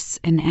protests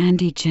in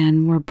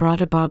Andijan were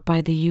brought about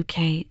by the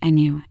UK and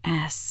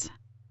US.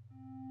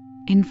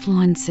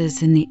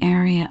 Influences in the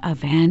area of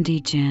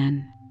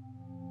Andijan.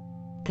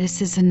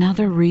 This is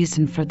another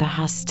reason for the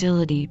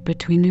hostility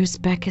between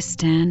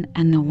Uzbekistan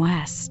and the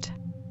West.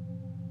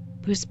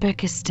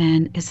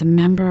 Uzbekistan is a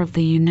member of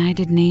the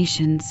United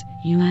Nations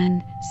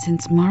 (UN)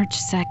 since March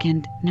 2,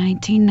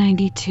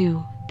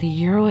 1992, the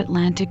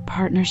Euro-Atlantic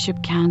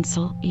Partnership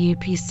Council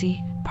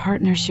 (EAPC),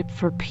 Partnership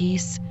for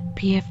Peace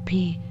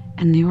 (PFP),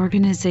 and the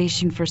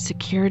Organization for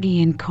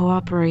Security and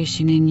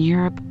Cooperation in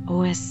Europe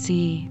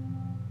 (OSCE).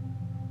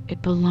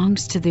 It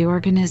belongs to the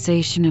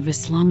Organization of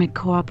Islamic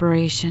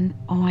Cooperation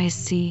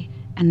 (OIC)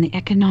 and the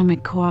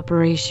Economic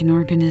Cooperation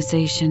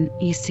Organization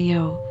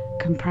 (ECO),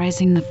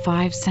 comprising the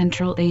 5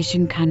 Central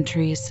Asian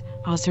countries: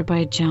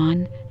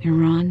 Azerbaijan,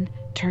 Iran,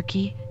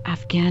 Turkey,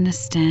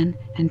 Afghanistan,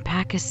 and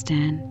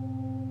Pakistan.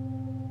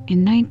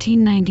 In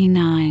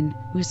 1999,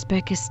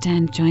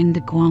 Uzbekistan joined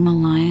the Guam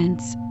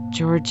Alliance.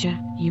 Georgia,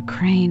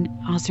 Ukraine,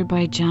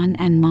 Azerbaijan,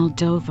 and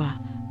Moldova,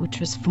 which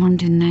was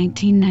formed in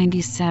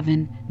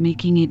 1997,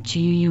 making it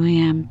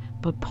GUAM,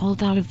 but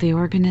pulled out of the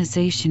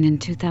organization in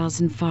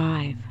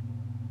 2005.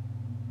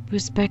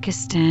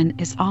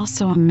 Uzbekistan is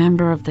also a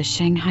member of the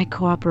Shanghai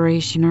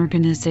Cooperation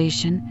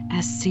Organization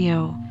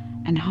 (SCO)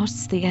 and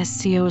hosts the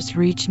SCO's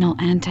regional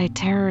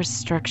anti-terrorist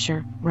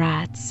structure,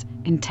 RATS,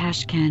 in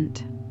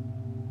Tashkent.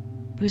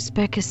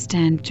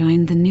 Uzbekistan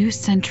joined the new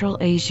Central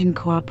Asian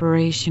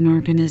Cooperation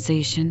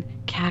Organization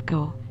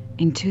 (CACO)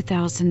 in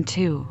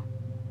 2002.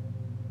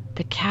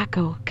 The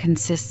CACO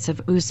consists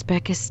of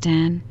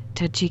Uzbekistan,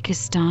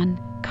 Tajikistan,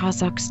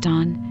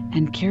 Kazakhstan,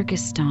 and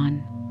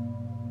Kyrgyzstan.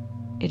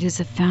 It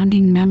is a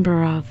founding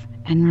member of,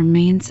 and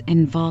remains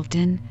involved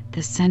in,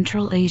 the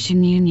Central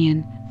Asian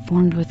Union,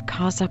 formed with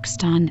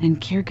Kazakhstan and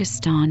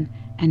Kyrgyzstan,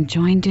 and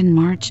joined in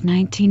March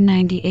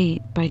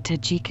 1998 by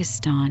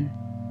Tajikistan.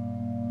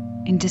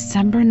 In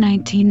December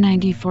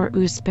 1994,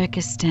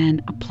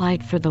 Uzbekistan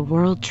applied for the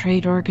World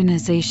Trade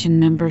Organization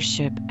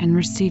membership and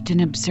received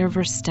an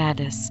observer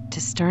status to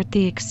start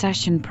the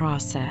accession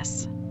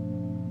process.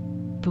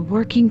 The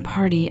Working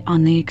Party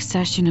on the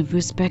accession of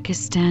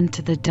Uzbekistan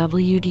to the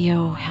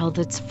WTO held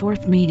its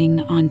 4th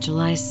meeting on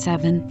July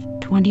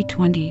 7,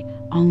 2020,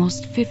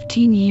 almost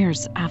 15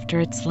 years after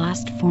its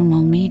last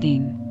formal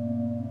meeting.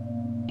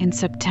 In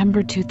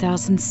September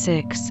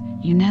 2006,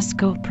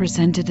 UNESCO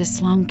presented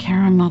Islam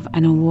Karimov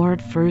an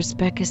award for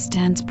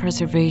Uzbekistan's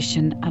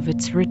preservation of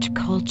its rich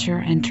culture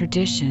and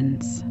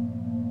traditions.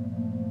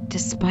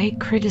 Despite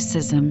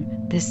criticism,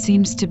 this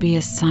seems to be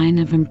a sign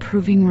of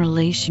improving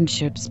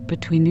relationships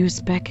between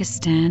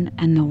Uzbekistan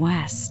and the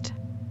West.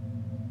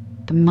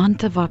 The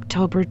month of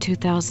October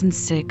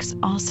 2006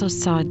 also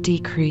saw a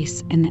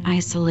decrease in the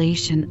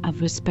isolation of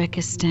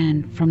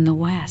Uzbekistan from the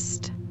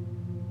West.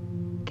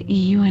 The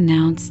EU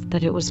announced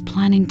that it was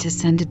planning to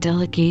send a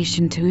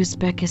delegation to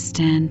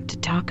Uzbekistan to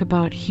talk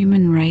about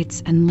human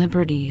rights and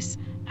liberties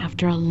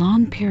after a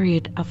long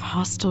period of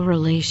hostile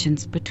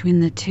relations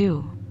between the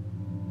two.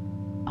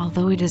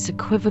 Although it is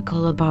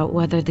equivocal about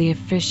whether the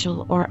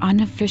official or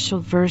unofficial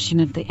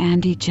version of the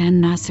Andijan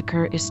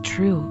massacre is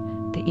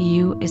true, the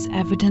EU is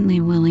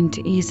evidently willing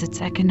to ease its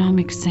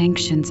economic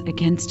sanctions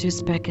against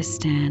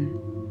Uzbekistan.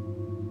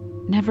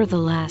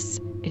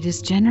 Nevertheless, it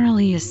is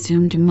generally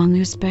assumed among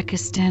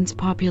Uzbekistan's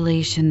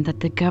population that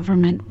the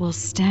government will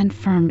stand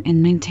firm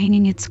in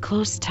maintaining its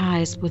close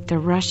ties with the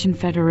Russian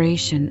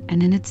Federation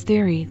and in its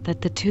theory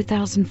that the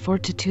 2004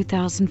 to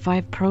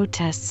 2005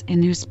 protests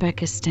in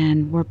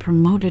Uzbekistan were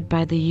promoted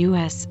by the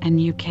US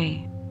and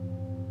UK.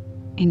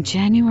 In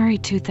January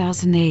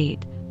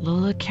 2008,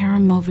 Lola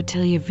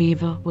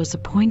Karimova-Telyaveva was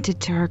appointed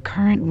to her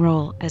current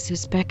role as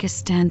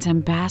Uzbekistan's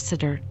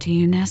ambassador to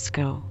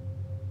UNESCO.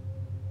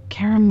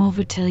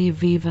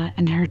 Karimova-Telyaveva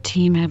and her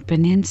team have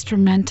been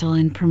instrumental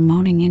in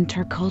promoting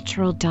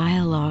intercultural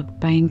dialogue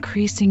by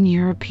increasing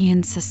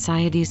European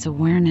society's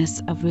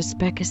awareness of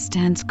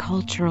Uzbekistan's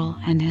cultural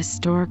and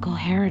historical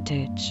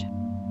heritage.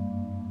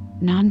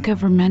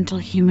 Non-governmental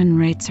human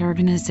rights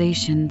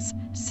organizations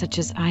such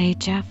as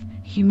IHF,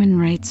 Human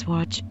Rights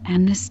Watch,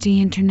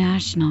 Amnesty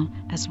International,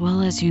 as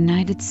well as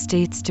United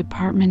States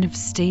Department of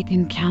State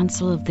and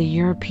Council of the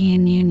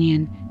European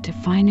Union,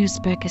 define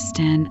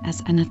Uzbekistan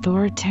as an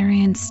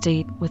authoritarian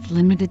state with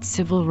limited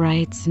civil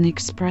rights and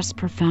express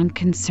profound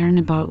concern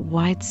about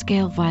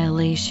wide-scale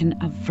violation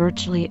of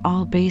virtually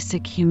all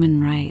basic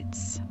human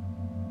rights.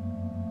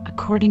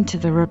 According to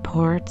the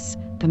reports,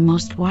 the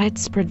most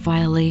widespread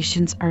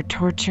violations are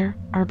torture,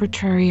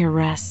 arbitrary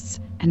arrests,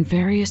 and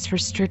various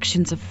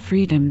restrictions of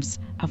freedoms,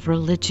 of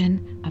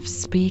religion, of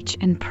speech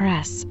and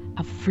press,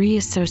 of free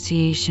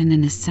association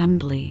and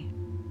assembly.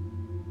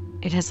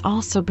 It has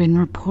also been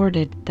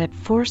reported that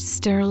forced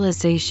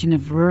sterilization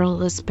of rural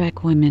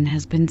Uzbek women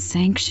has been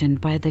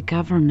sanctioned by the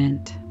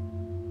government.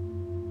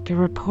 The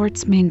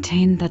reports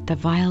maintain that the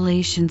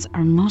violations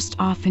are most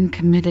often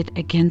committed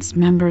against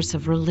members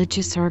of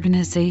religious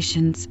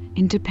organizations,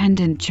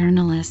 independent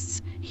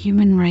journalists,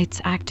 human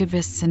rights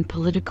activists and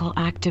political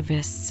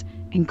activists,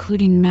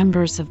 including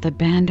members of the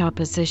banned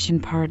opposition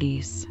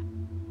parties.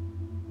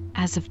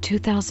 As of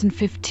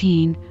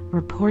 2015,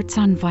 reports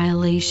on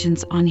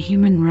violations on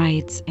human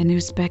rights in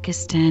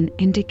Uzbekistan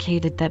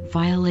indicated that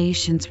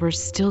violations were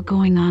still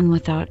going on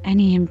without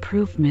any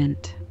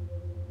improvement.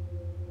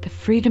 The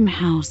Freedom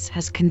House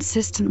has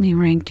consistently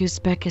ranked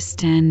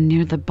Uzbekistan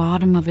near the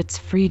bottom of its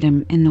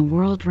freedom in the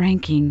world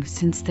ranking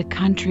since the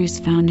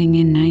country's founding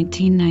in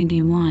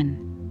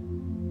 1991.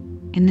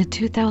 In the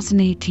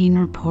 2018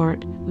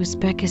 report,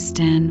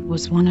 Uzbekistan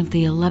was one of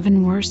the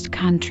 11 worst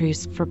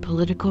countries for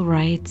political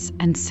rights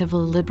and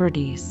civil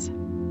liberties.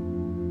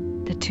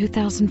 The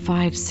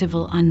 2005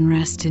 civil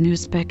unrest in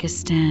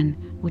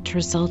Uzbekistan, which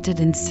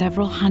resulted in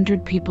several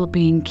hundred people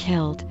being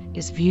killed,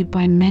 is viewed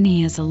by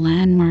many as a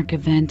landmark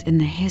event in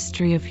the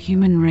history of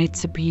human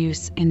rights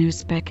abuse in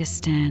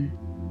Uzbekistan.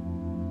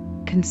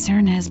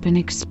 Concern has been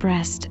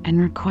expressed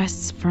and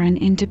requests for an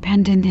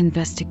independent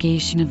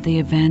investigation of the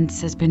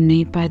events has been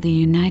made by the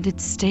United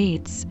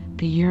States,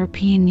 the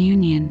European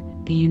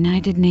Union, the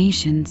United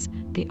Nations,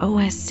 the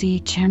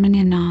OSCE Chairman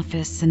in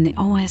Office and the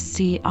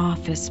OSCE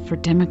Office for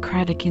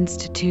Democratic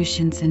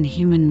Institutions and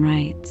Human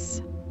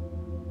Rights.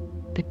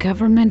 The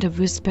government of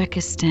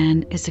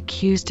Uzbekistan is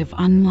accused of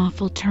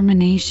unlawful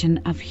termination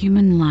of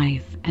human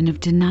life and of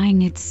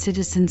denying its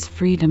citizens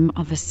freedom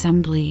of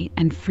assembly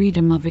and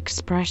freedom of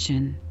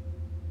expression.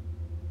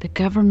 The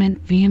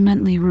government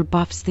vehemently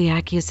rebuffs the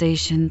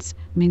accusations,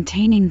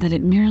 maintaining that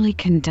it merely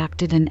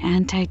conducted an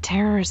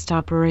anti-terrorist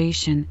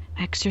operation,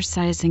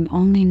 exercising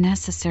only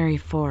necessary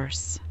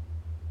force.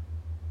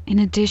 In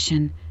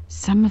addition,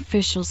 some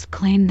officials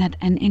claim that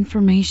an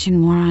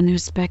information war on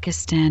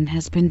Uzbekistan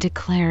has been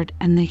declared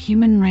and the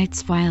human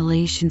rights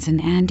violations in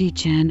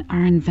Andijan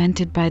are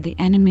invented by the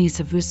enemies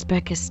of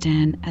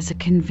Uzbekistan as a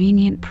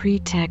convenient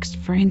pretext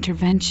for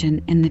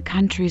intervention in the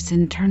country's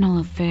internal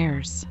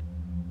affairs.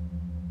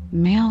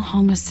 Male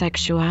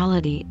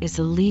homosexuality is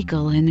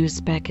illegal in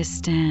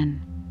Uzbekistan.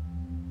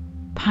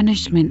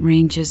 Punishment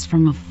ranges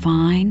from a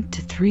fine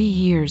to 3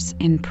 years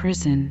in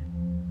prison.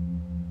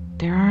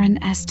 There are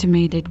an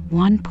estimated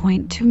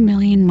 1.2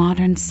 million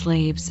modern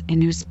slaves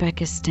in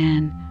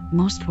Uzbekistan.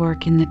 Most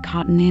work in the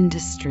cotton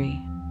industry.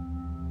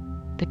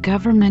 The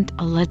government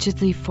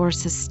allegedly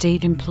forces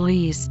state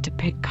employees to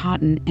pick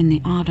cotton in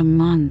the autumn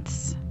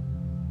months.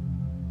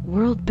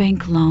 World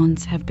Bank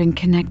loans have been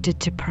connected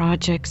to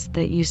projects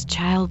that use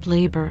child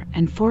labor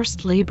and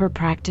forced labor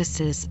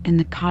practices in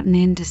the cotton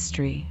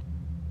industry.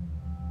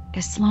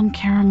 Islam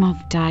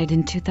Karimov died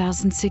in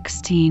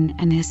 2016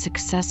 and his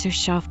successor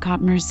Shavkat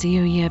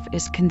Mirziyoyev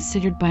is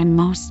considered by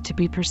most to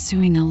be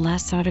pursuing a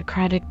less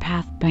autocratic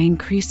path by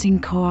increasing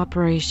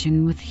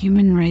cooperation with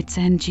human rights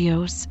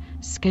NGOs,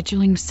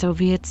 scheduling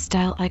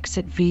Soviet-style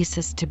exit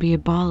visas to be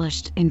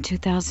abolished in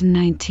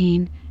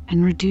 2019,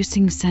 and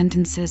reducing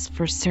sentences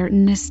for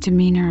certain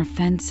misdemeanor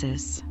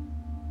offenses.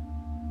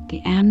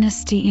 The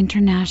Amnesty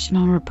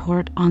International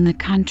report on the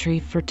country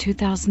for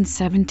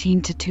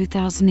 2017 to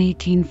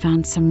 2018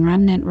 found some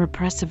remnant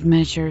repressive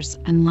measures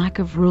and lack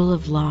of rule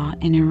of law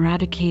in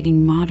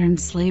eradicating modern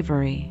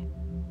slavery.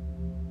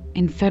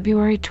 In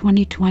February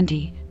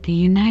 2020, the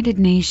United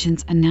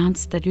Nations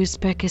announced that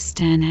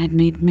Uzbekistan had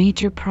made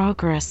major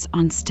progress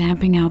on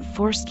stamping out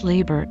forced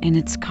labor in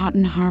its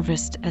cotton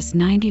harvest as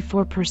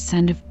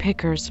 94% of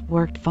pickers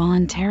worked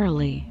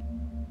voluntarily.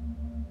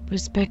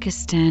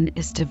 Uzbekistan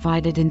is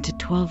divided into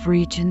 12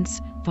 regions: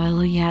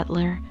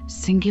 Vilayatlar,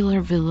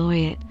 singular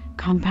Vilayat,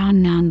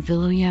 compound noun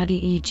Vilayati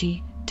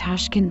e.g.,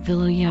 Tashkent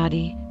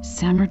Vilayati,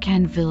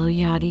 Samarkand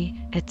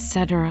Vilayati,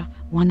 etc.,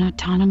 one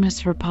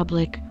autonomous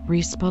republic,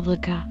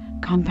 Respublika,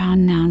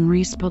 compound noun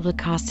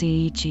Respublikasi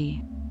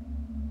e.g.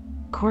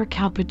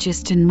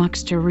 Korkalpajistan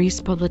Muxtar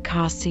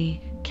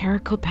Respublikasi,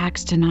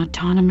 Karakalpakstan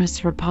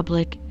Autonomous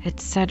Republic,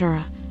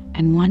 etc.,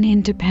 and one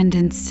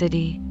independent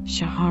city,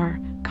 Shahar,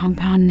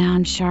 compound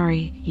noun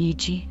Shari,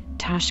 e.g.,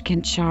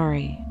 Tashkent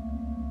Shari.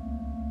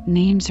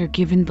 Names are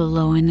given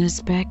below in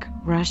Uzbek,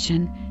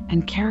 Russian,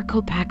 and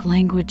Karakalpak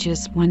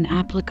languages when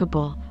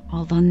applicable,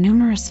 although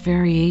numerous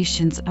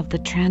variations of the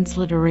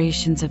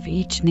transliterations of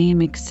each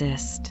name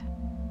exist.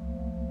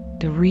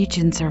 The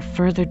regions are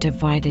further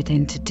divided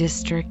into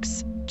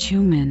districts.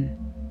 Chuman.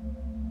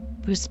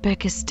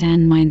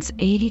 Uzbekistan mines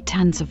 80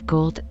 tons of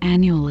gold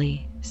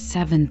annually,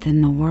 7th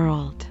in the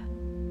world.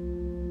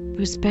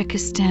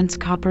 Uzbekistan's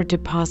copper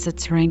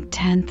deposits rank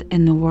 10th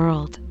in the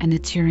world and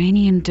its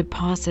uranium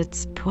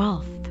deposits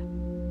 12th.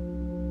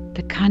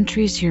 The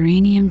country's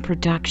uranium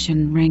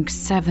production ranks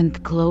 7th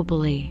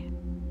globally.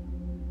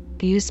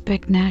 The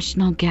Uzbek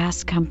National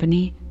Gas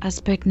Company,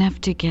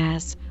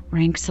 Uzbekneftgaz,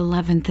 ranks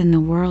 11th in the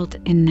world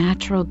in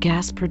natural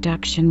gas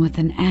production with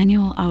an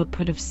annual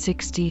output of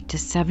 60 to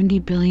 70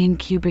 billion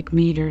cubic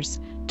meters,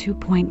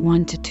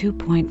 2.1 to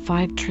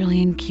 2.5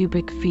 trillion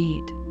cubic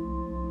feet.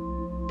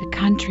 The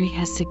country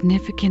has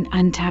significant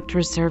untapped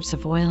reserves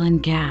of oil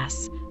and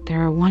gas. There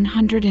are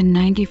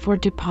 194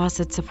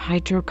 deposits of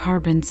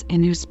hydrocarbons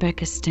in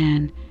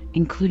Uzbekistan,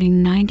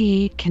 including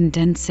 98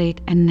 condensate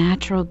and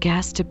natural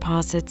gas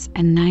deposits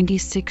and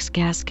 96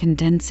 gas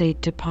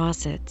condensate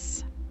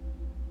deposits.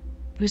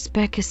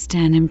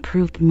 Uzbekistan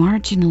improved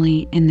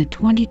marginally in the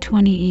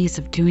 2020 Ease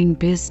of Doing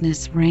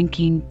Business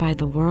ranking by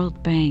the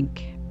World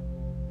Bank.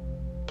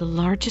 The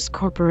largest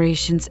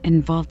corporations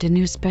involved in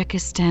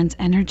Uzbekistan's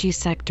energy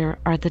sector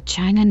are the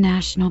China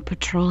National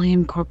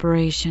Petroleum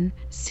Corporation,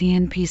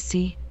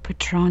 CNPC,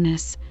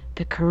 Petronas,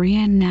 the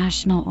Korean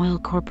National Oil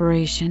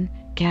Corporation,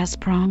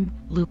 Gazprom,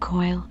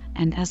 Lukoil,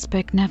 and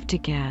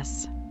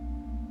Uzbekneftgaz.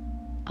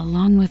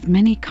 Along with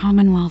many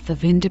Commonwealth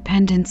of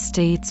Independent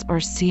States or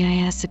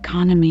CIS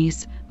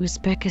economies,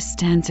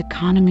 Uzbekistan's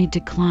economy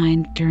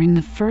declined during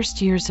the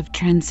first years of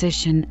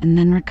transition and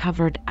then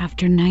recovered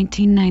after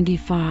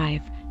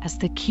 1995 as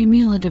the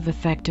cumulative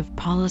effect of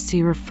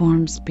policy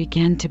reforms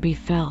began to be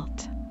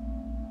felt.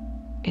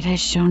 It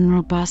has shown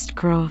robust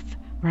growth,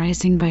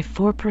 rising by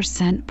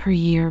 4% per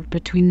year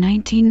between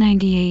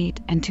 1998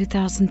 and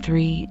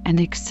 2003 and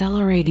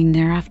accelerating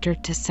thereafter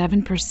to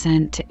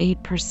 7% to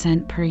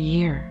 8% per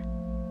year.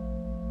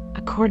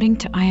 According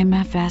to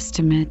IMF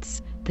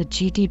estimates, the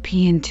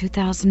GDP in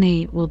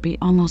 2008 will be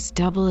almost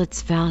double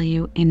its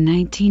value in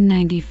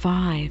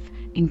 1995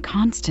 in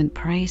constant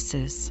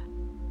prices.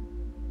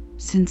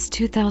 Since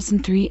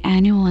 2003,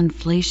 annual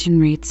inflation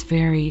rates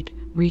varied,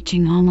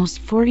 reaching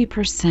almost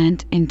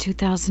 40% in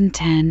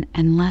 2010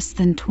 and less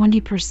than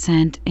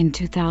 20% in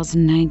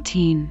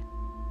 2019.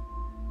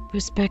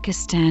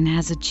 Uzbekistan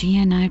has a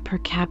GNI per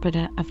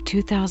capita of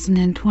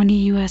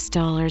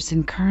 $2,020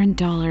 in current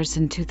dollars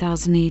in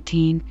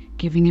 2018,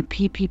 giving a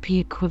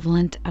PPP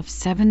equivalent of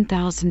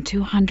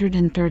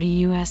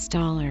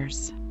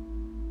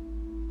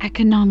 $7,230.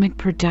 Economic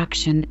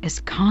production is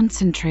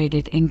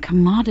concentrated in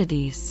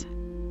commodities.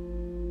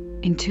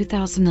 In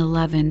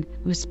 2011,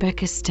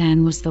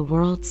 Uzbekistan was the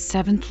world's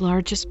 7th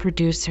largest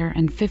producer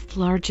and 5th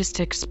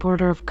largest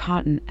exporter of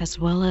cotton, as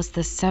well as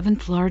the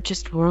 7th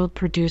largest world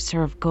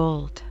producer of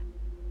gold.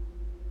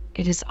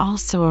 It is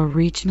also a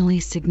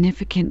regionally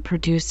significant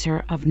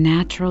producer of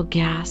natural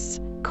gas,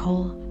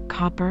 coal,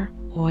 copper,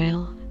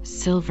 oil,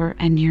 silver,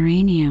 and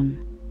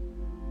uranium.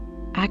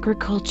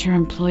 Agriculture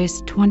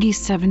employs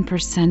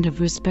 27% of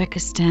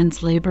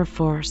Uzbekistan's labor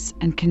force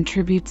and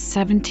contributes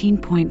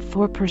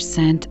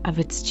 17.4% of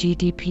its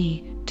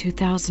GDP,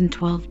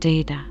 2012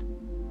 data.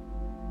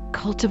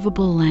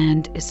 Cultivable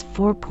land is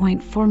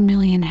 4.4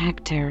 million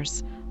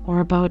hectares, or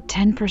about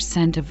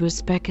 10% of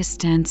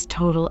Uzbekistan's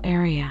total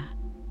area.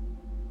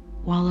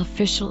 While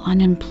official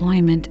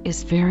unemployment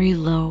is very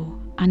low,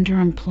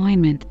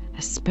 underemployment,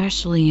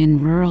 especially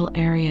in rural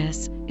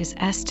areas, is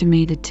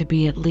estimated to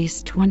be at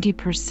least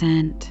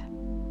 20%.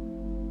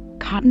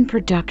 Cotton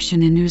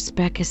production in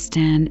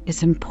Uzbekistan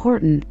is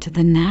important to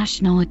the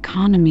national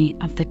economy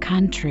of the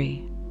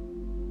country.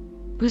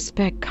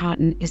 Uzbek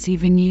cotton is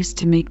even used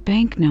to make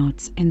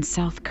banknotes in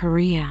South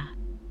Korea.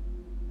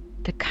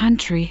 The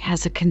country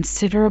has a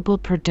considerable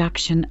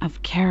production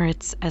of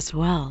carrots as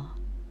well.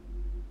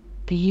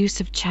 The use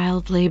of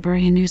child labor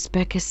in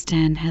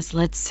Uzbekistan has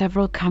led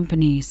several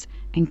companies,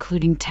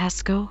 including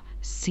Tesco,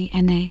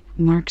 CNA,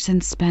 Marks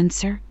 &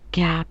 Spencer,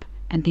 Gap,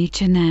 and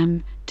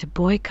H&M, to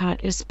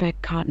boycott Uzbek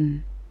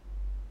cotton.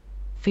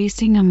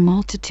 Facing a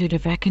multitude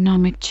of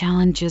economic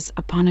challenges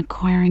upon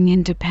acquiring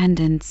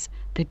independence,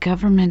 the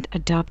government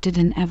adopted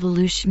an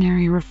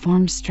evolutionary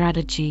reform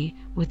strategy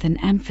with an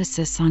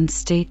emphasis on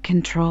state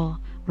control,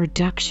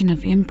 reduction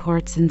of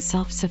imports, and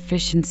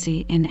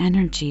self-sufficiency in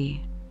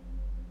energy.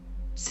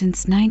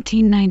 Since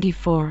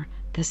 1994,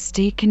 the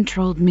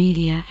state-controlled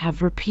media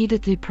have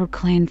repeatedly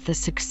proclaimed the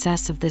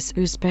success of this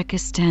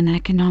Uzbekistan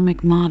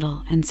economic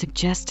model and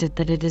suggested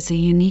that it is a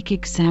unique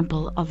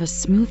example of a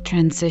smooth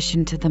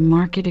transition to the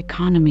market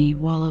economy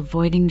while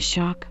avoiding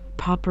shock,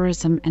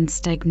 pauperism, and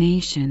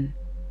stagnation.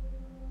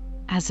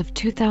 As of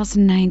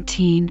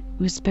 2019,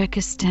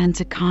 Uzbekistan's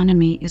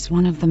economy is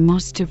one of the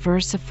most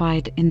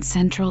diversified in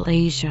Central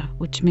Asia,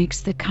 which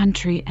makes the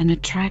country an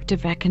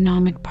attractive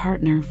economic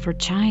partner for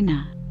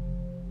China.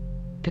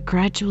 The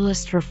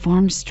gradualist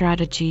reform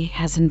strategy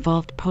has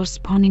involved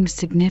postponing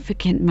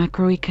significant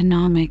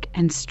macroeconomic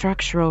and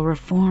structural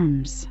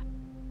reforms.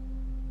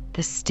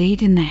 The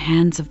state in the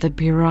hands of the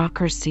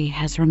bureaucracy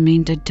has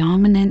remained a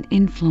dominant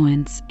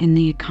influence in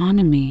the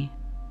economy.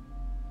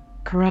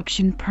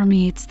 Corruption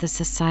permeates the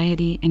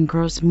society and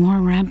grows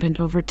more rampant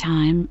over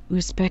time.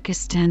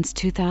 Uzbekistan's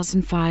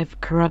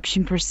 2005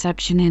 Corruption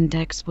Perception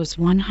Index was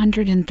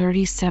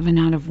 137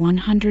 out of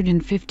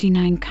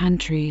 159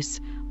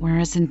 countries,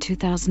 whereas in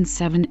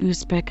 2007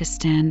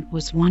 Uzbekistan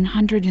was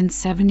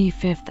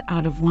 175th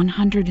out of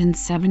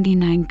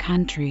 179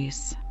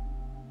 countries.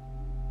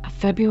 A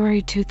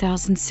February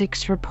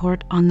 2006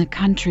 report on the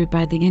country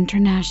by the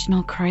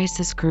International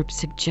Crisis Group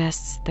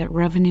suggests that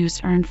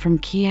revenues earned from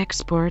key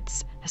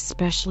exports,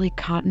 especially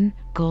cotton,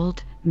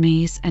 gold,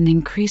 maize, and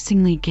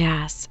increasingly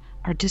gas,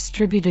 are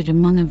distributed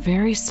among a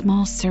very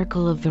small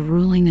circle of the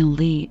ruling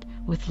elite,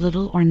 with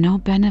little or no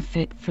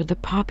benefit for the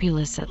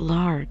populace at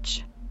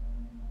large.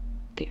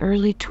 The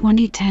early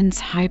 2010s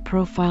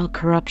high-profile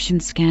corruption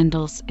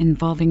scandals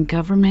involving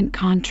government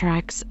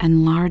contracts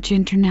and large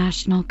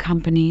international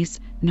companies,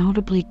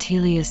 notably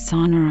Telia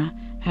Sonera,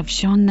 have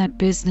shown that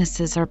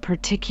businesses are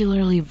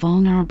particularly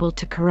vulnerable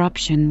to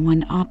corruption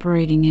when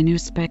operating in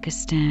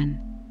Uzbekistan.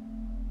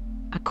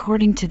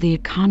 According to the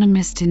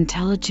Economist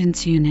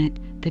Intelligence Unit,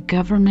 the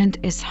government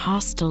is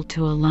hostile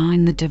to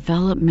allowing the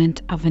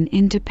development of an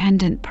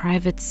independent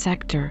private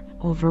sector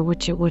over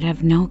which it would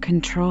have no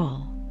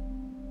control.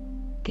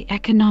 The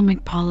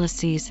economic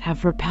policies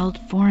have repelled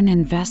foreign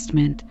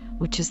investment,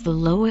 which is the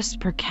lowest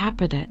per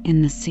capita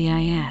in the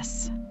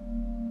CIS.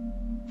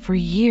 For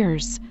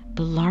years,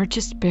 the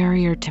largest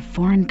barrier to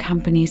foreign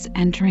companies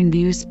entering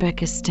the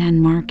Uzbekistan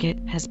market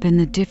has been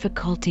the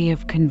difficulty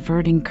of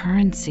converting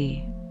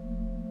currency.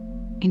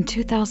 In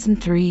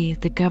 2003,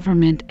 the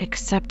government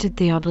accepted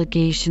the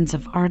obligations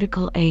of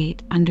Article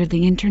 8 under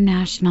the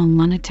International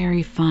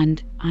Monetary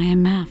Fund,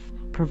 IMF,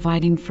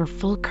 providing for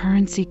full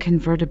currency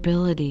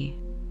convertibility.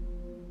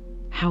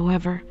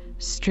 However,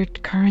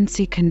 strict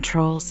currency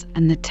controls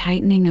and the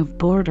tightening of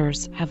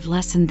borders have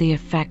lessened the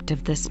effect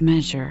of this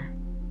measure.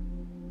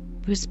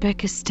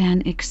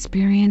 Uzbekistan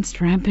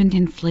experienced rampant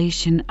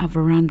inflation of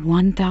around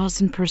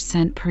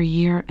 1,000% per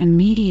year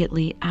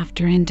immediately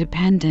after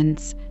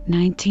independence,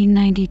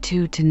 1992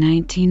 to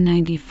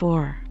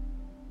 1994.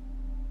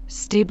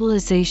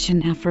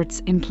 Stabilization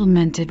efforts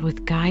implemented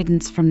with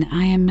guidance from the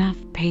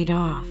IMF paid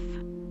off.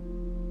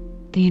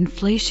 The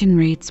inflation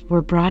rates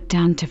were brought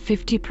down to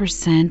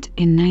 50%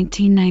 in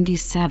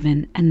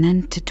 1997 and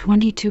then to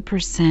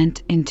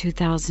 22% in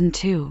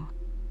 2002.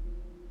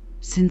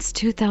 Since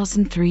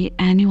 2003,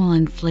 annual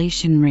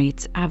inflation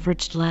rates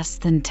averaged less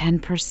than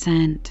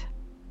 10%.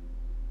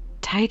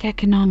 Tight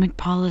economic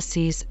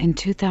policies in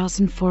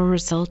 2004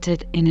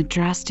 resulted in a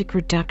drastic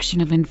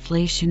reduction of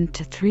inflation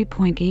to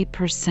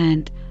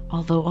 3.8%,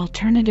 although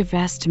alternative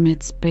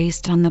estimates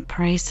based on the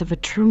price of a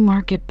true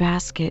market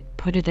basket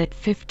put it at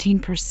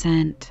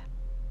 15%.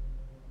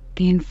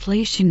 The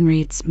inflation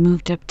rates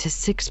moved up to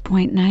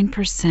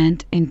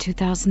 6.9% in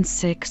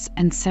 2006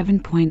 and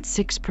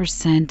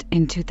 7.6%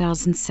 in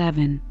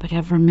 2007, but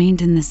have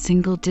remained in the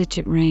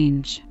single-digit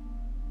range.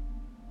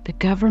 The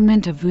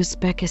government of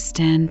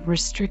Uzbekistan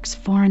restricts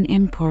foreign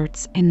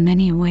imports in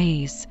many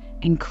ways,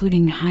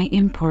 including high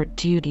import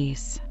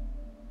duties.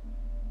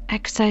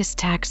 Excise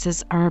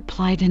taxes are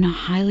applied in a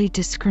highly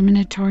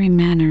discriminatory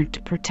manner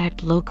to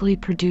protect locally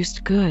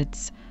produced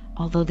goods,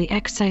 although the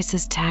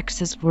excise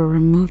taxes were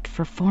removed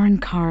for foreign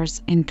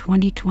cars in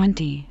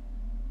 2020.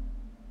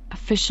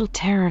 Official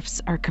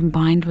tariffs are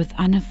combined with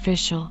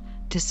unofficial,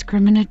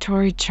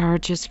 discriminatory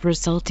charges,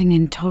 resulting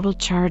in total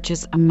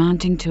charges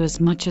amounting to as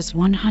much as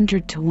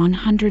 100 to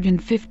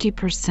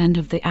 150%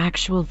 of the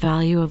actual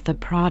value of the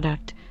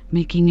product,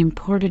 making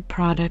imported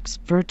products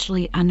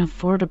virtually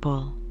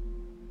unaffordable.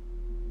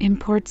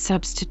 Import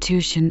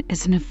substitution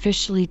is an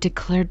officially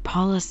declared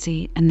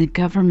policy, and the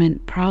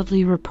government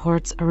proudly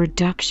reports a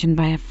reduction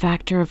by a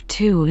factor of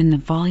 2 in the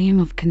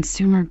volume of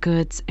consumer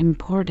goods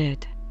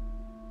imported.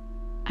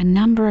 A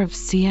number of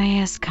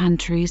CIS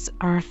countries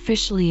are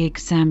officially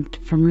exempt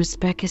from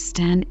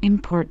Uzbekistan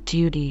import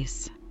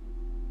duties.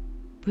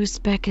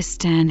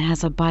 Uzbekistan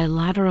has a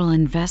bilateral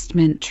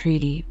investment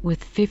treaty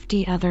with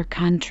 50 other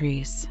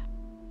countries.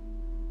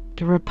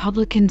 The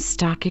Republican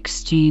Stock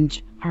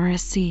Exchange,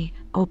 RSE,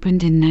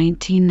 opened in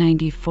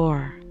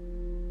 1994.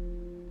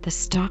 The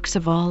stocks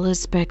of all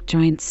Uzbek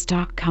joint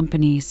stock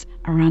companies,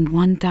 around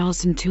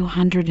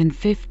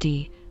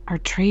 1,250, are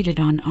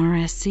traded on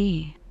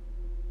RSE.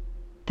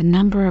 The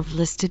number of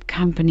listed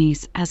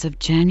companies as of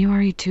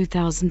January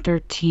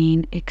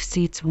 2013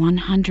 exceeds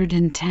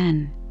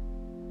 110.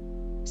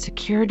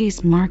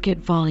 Securities market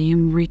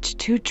volume reached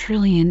 2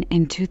 trillion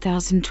in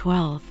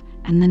 2012,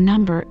 and the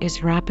number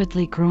is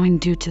rapidly growing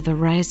due to the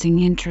rising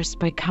interest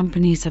by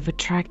companies of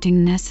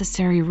attracting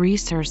necessary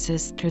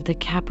resources through the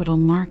capital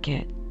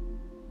market.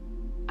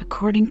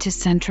 According to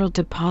Central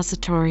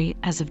Depository,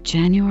 as of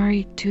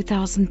January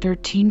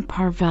 2013,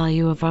 par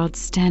value of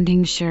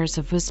outstanding shares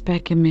of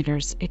Uzbek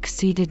emitters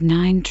exceeded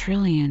 9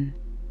 trillion.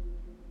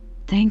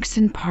 Thanks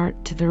in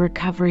part to the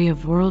recovery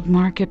of world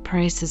market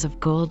prices of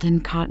gold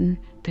and cotton,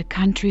 the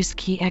country's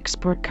key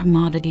export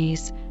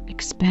commodities,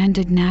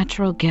 expanded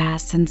natural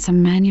gas and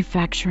some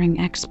manufacturing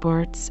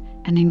exports,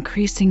 and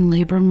increasing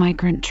labor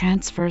migrant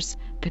transfers,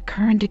 the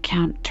current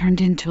account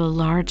turned into a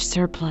large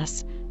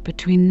surplus,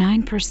 between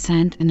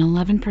 9% and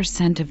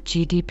 11% of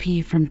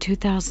GDP from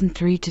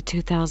 2003 to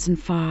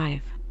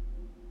 2005.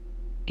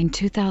 In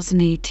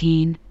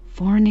 2018,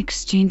 foreign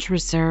exchange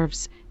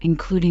reserves,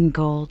 including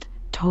gold,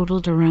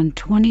 totaled around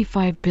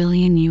 $25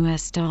 billion.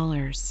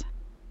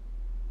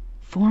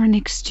 Foreign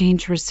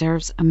exchange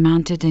reserves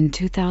amounted in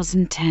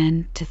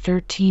 2010 to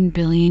 $13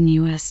 billion.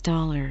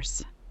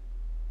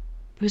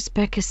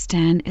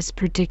 Uzbekistan is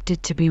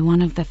predicted to be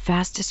one of the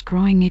fastest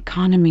growing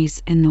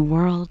economies in the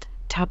world,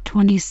 top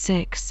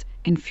 26,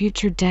 in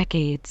future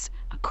decades,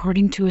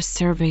 according to a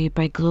survey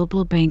by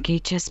global bank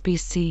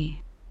HSBC.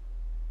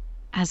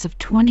 As of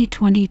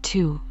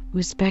 2022,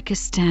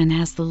 Uzbekistan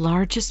has the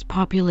largest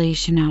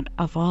population out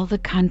of all the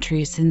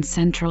countries in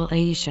Central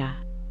Asia.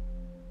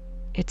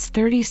 Its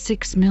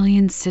 36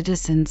 million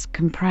citizens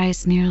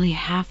comprise nearly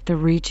half the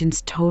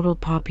region's total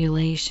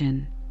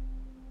population.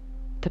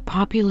 The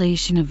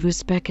population of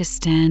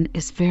Uzbekistan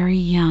is very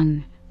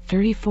young.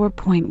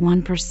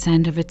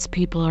 34.1% of its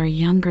people are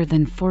younger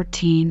than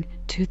 14,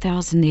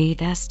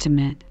 2008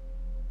 estimate.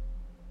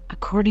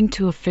 According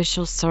to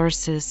official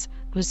sources,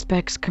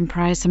 Uzbeks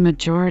comprise a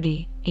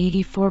majority,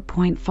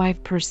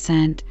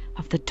 84.5%,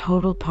 of the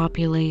total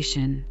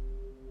population.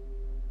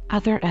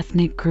 Other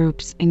ethnic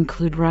groups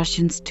include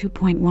Russians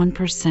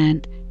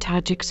 2.1%,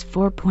 Tajiks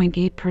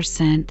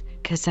 4.8%,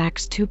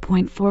 Kazakhs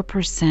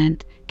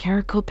 2.4%,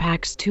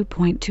 Karakalpaks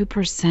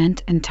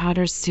 2.2%, and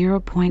Tatars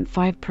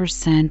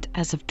 0.5%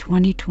 as of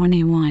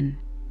 2021.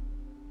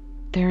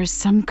 There is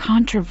some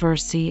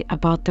controversy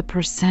about the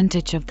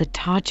percentage of the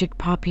Tajik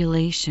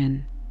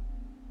population.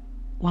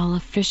 While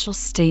official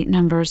state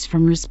numbers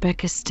from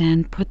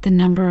Uzbekistan put the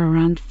number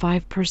around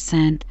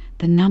 5%,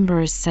 the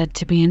number is said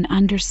to be an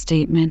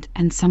understatement,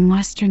 and some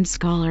Western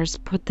scholars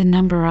put the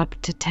number up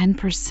to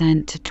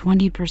 10% to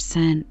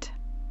 20%.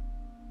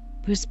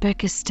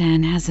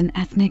 Uzbekistan has an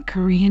ethnic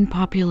Korean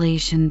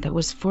population that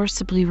was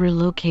forcibly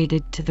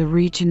relocated to the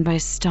region by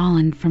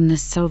Stalin from the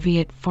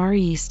Soviet Far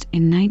East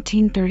in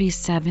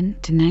 1937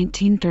 to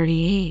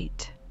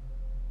 1938.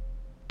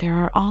 There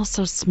are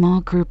also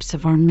small groups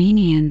of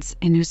Armenians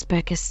in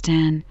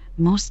Uzbekistan,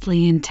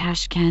 mostly in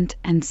Tashkent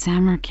and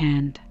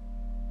Samarkand.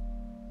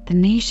 The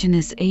nation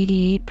is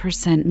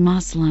 88%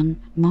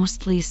 Muslim,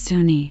 mostly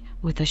Sunni,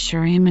 with a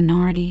Sharia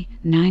minority,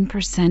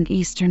 9%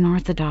 Eastern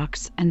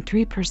Orthodox, and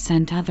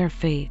 3% other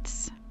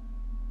faiths.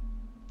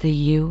 The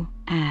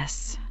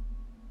U.S.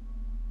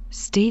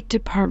 State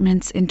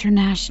Department's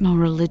International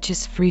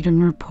Religious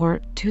Freedom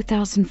Report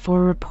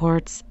 2004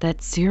 reports that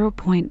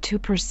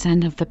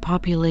 0.2% of the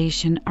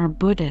population are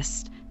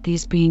Buddhist,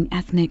 these being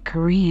ethnic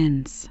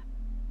Koreans.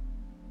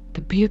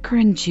 The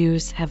Bukharan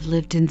Jews have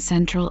lived in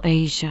Central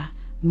Asia,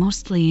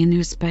 mostly in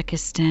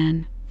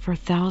Uzbekistan, for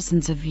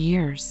thousands of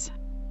years.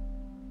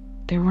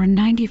 There were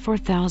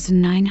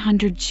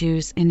 94,900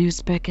 Jews in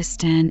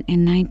Uzbekistan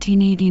in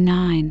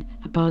 1989,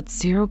 about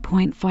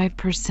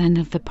 0.5%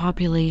 of the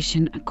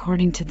population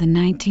according to the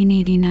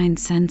 1989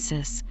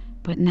 census,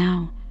 but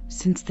now,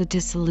 since the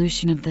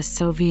dissolution of the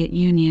Soviet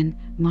Union,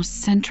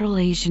 most Central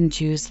Asian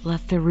Jews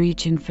left the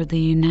region for the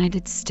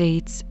United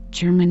States,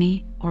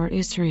 Germany, or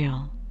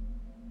Israel.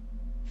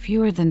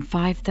 Fewer than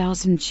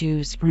 5,000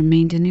 Jews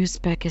remained in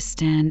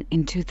Uzbekistan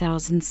in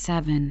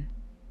 2007.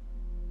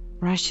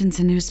 Russians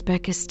in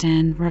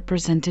Uzbekistan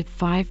represented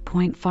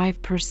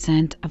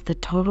 5.5% of the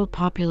total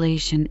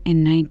population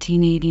in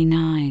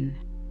 1989.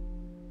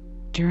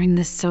 During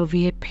the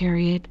Soviet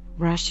period,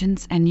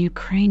 Russians and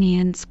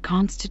Ukrainians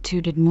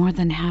constituted more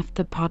than half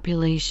the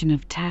population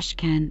of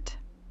Tashkent.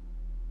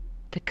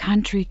 The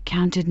country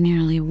counted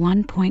nearly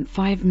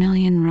 1.5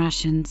 million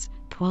Russians,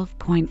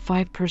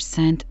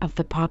 12.5% of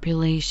the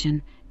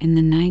population, in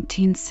the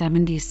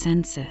 1970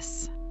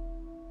 census.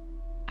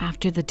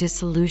 After the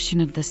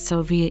dissolution of the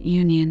Soviet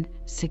Union,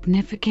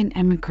 significant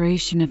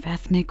emigration of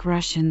ethnic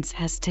Russians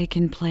has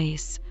taken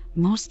place,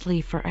 mostly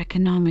for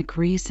economic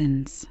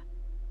reasons.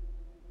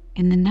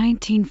 In the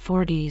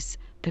 1940s,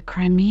 the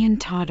Crimean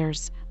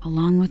Tatars,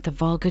 along with the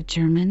Volga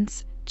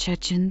Germans,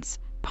 Chechens,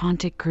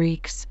 Pontic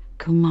Greeks,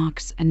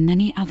 Kumaks, and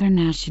many other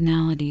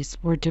nationalities,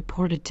 were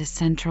deported to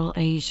Central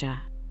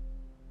Asia.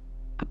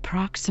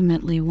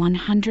 Approximately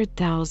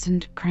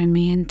 100,000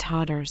 Crimean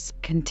Tatars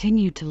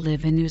continue to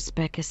live in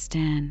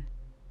Uzbekistan.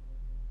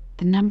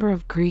 The number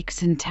of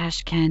Greeks in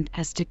Tashkent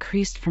has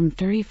decreased from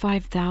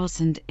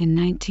 35,000 in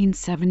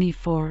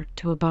 1974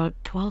 to about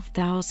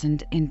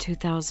 12,000 in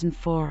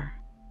 2004.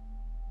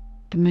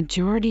 The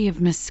majority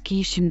of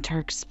Meskhetian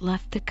Turks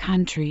left the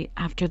country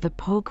after the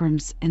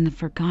pogroms in the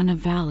Fergana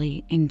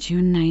Valley in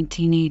June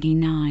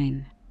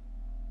 1989.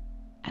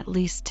 At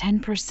least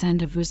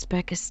 10% of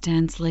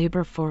Uzbekistan's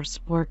labor force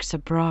works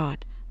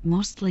abroad,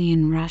 mostly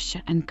in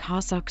Russia and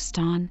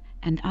Kazakhstan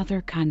and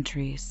other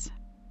countries.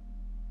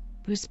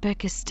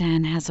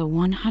 Uzbekistan has a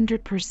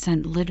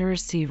 100%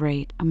 literacy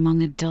rate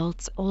among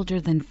adults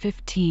older than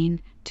 15,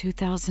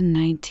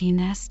 2019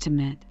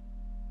 estimate.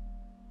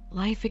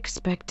 Life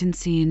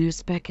expectancy in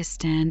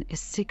Uzbekistan is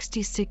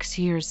 66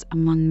 years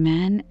among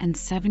men and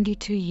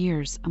 72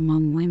 years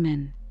among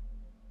women.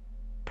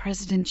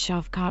 President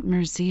Shavkat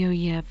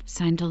Mirziyoyev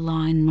signed a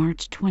law in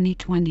March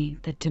 2020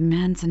 that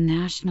demands a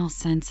national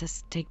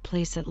census take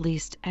place at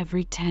least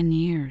every 10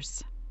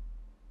 years.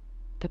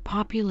 The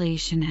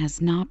population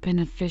has not been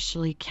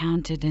officially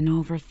counted in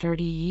over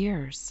 30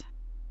 years.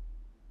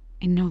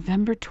 In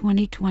November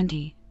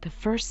 2020, the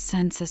first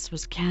census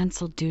was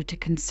cancelled due to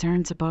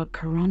concerns about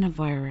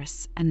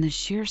coronavirus and the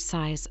sheer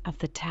size of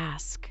the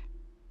task.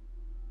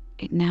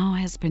 It now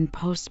has been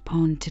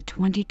postponed to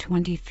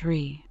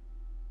 2023.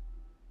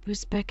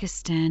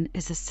 Uzbekistan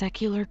is a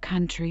secular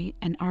country,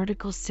 and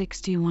Article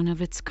 61 of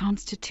its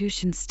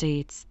constitution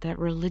states that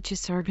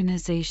religious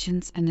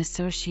organizations and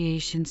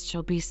associations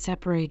shall be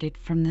separated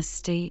from the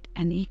state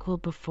and equal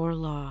before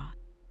law.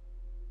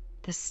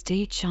 The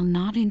state shall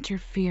not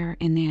interfere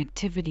in the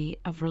activity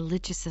of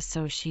religious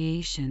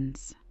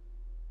associations.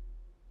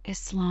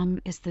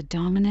 Islam is the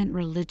dominant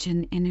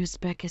religion in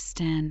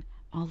Uzbekistan,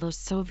 although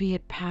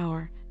Soviet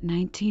power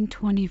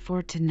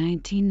 1924 to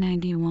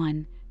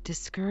 1991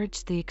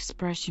 discouraged the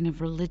expression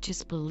of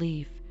religious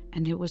belief,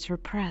 and it was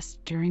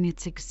repressed during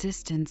its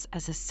existence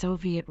as a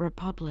Soviet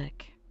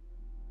republic.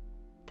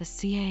 The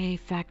CIA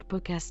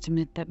factbook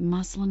estimate that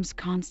Muslims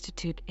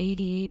constitute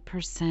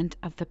 88%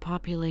 of the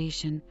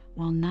population,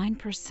 while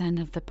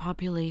 9% of the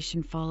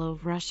population follow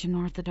Russian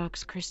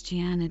Orthodox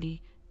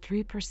Christianity,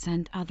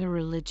 3% other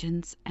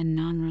religions, and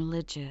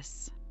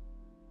non-religious.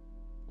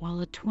 While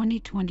a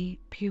 2020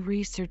 Pew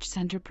Research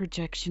Center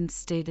projection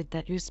stated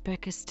that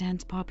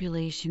Uzbekistan's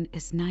population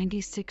is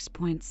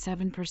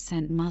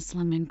 96.7%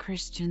 Muslim and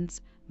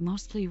Christians,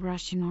 mostly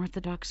Russian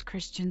Orthodox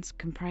Christians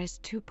comprise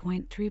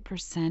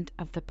 2.3%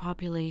 of the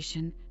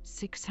population,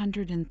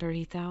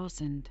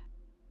 630,000.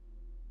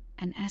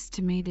 An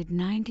estimated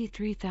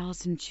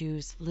 93,000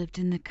 Jews lived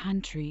in the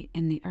country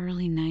in the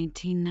early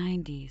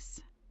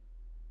 1990s.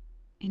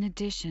 In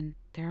addition,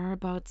 there are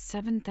about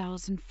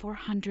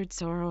 7,400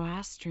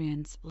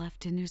 Zoroastrians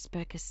left in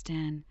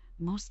Uzbekistan,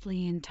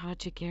 mostly in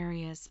Tajik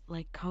areas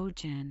like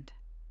Khojand.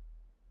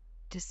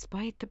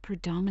 Despite the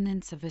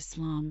predominance of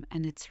Islam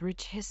and its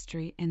rich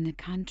history in the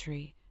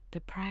country, the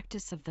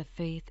practice of the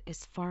faith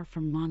is far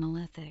from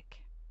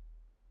monolithic.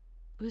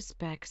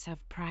 Uzbeks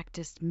have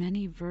practiced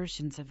many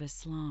versions of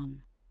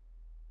Islam.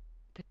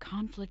 The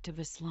conflict of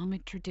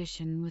Islamic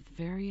tradition with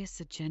various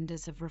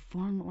agendas of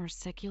reform or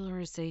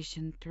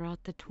secularization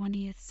throughout the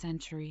 20th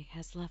century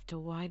has left a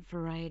wide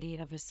variety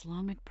of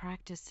Islamic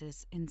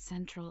practices in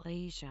Central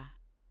Asia.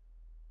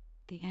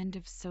 The end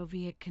of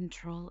Soviet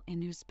control in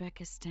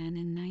Uzbekistan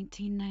in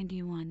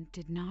 1991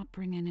 did not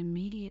bring an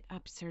immediate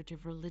upsurge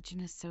of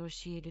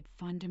religion-associated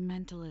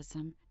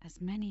fundamentalism,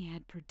 as many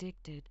had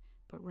predicted,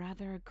 but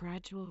rather a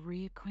gradual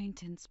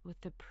reacquaintance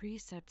with the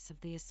precepts of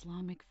the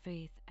Islamic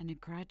faith and a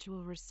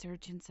gradual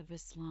resurgence of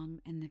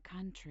Islam in the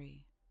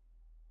country.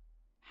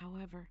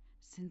 However,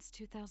 since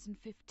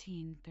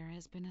 2015, there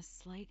has been a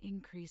slight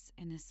increase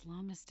in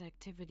Islamist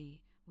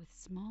activity, with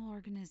small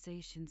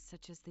organizations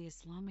such as the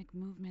Islamic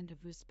Movement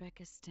of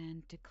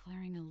Uzbekistan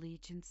declaring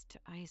allegiance to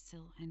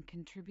ISIL and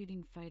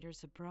contributing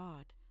fighters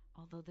abroad,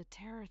 although the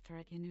terror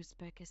threat in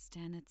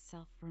Uzbekistan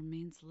itself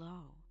remains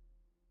low.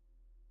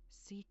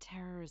 See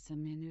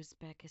terrorism in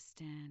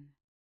Uzbekistan.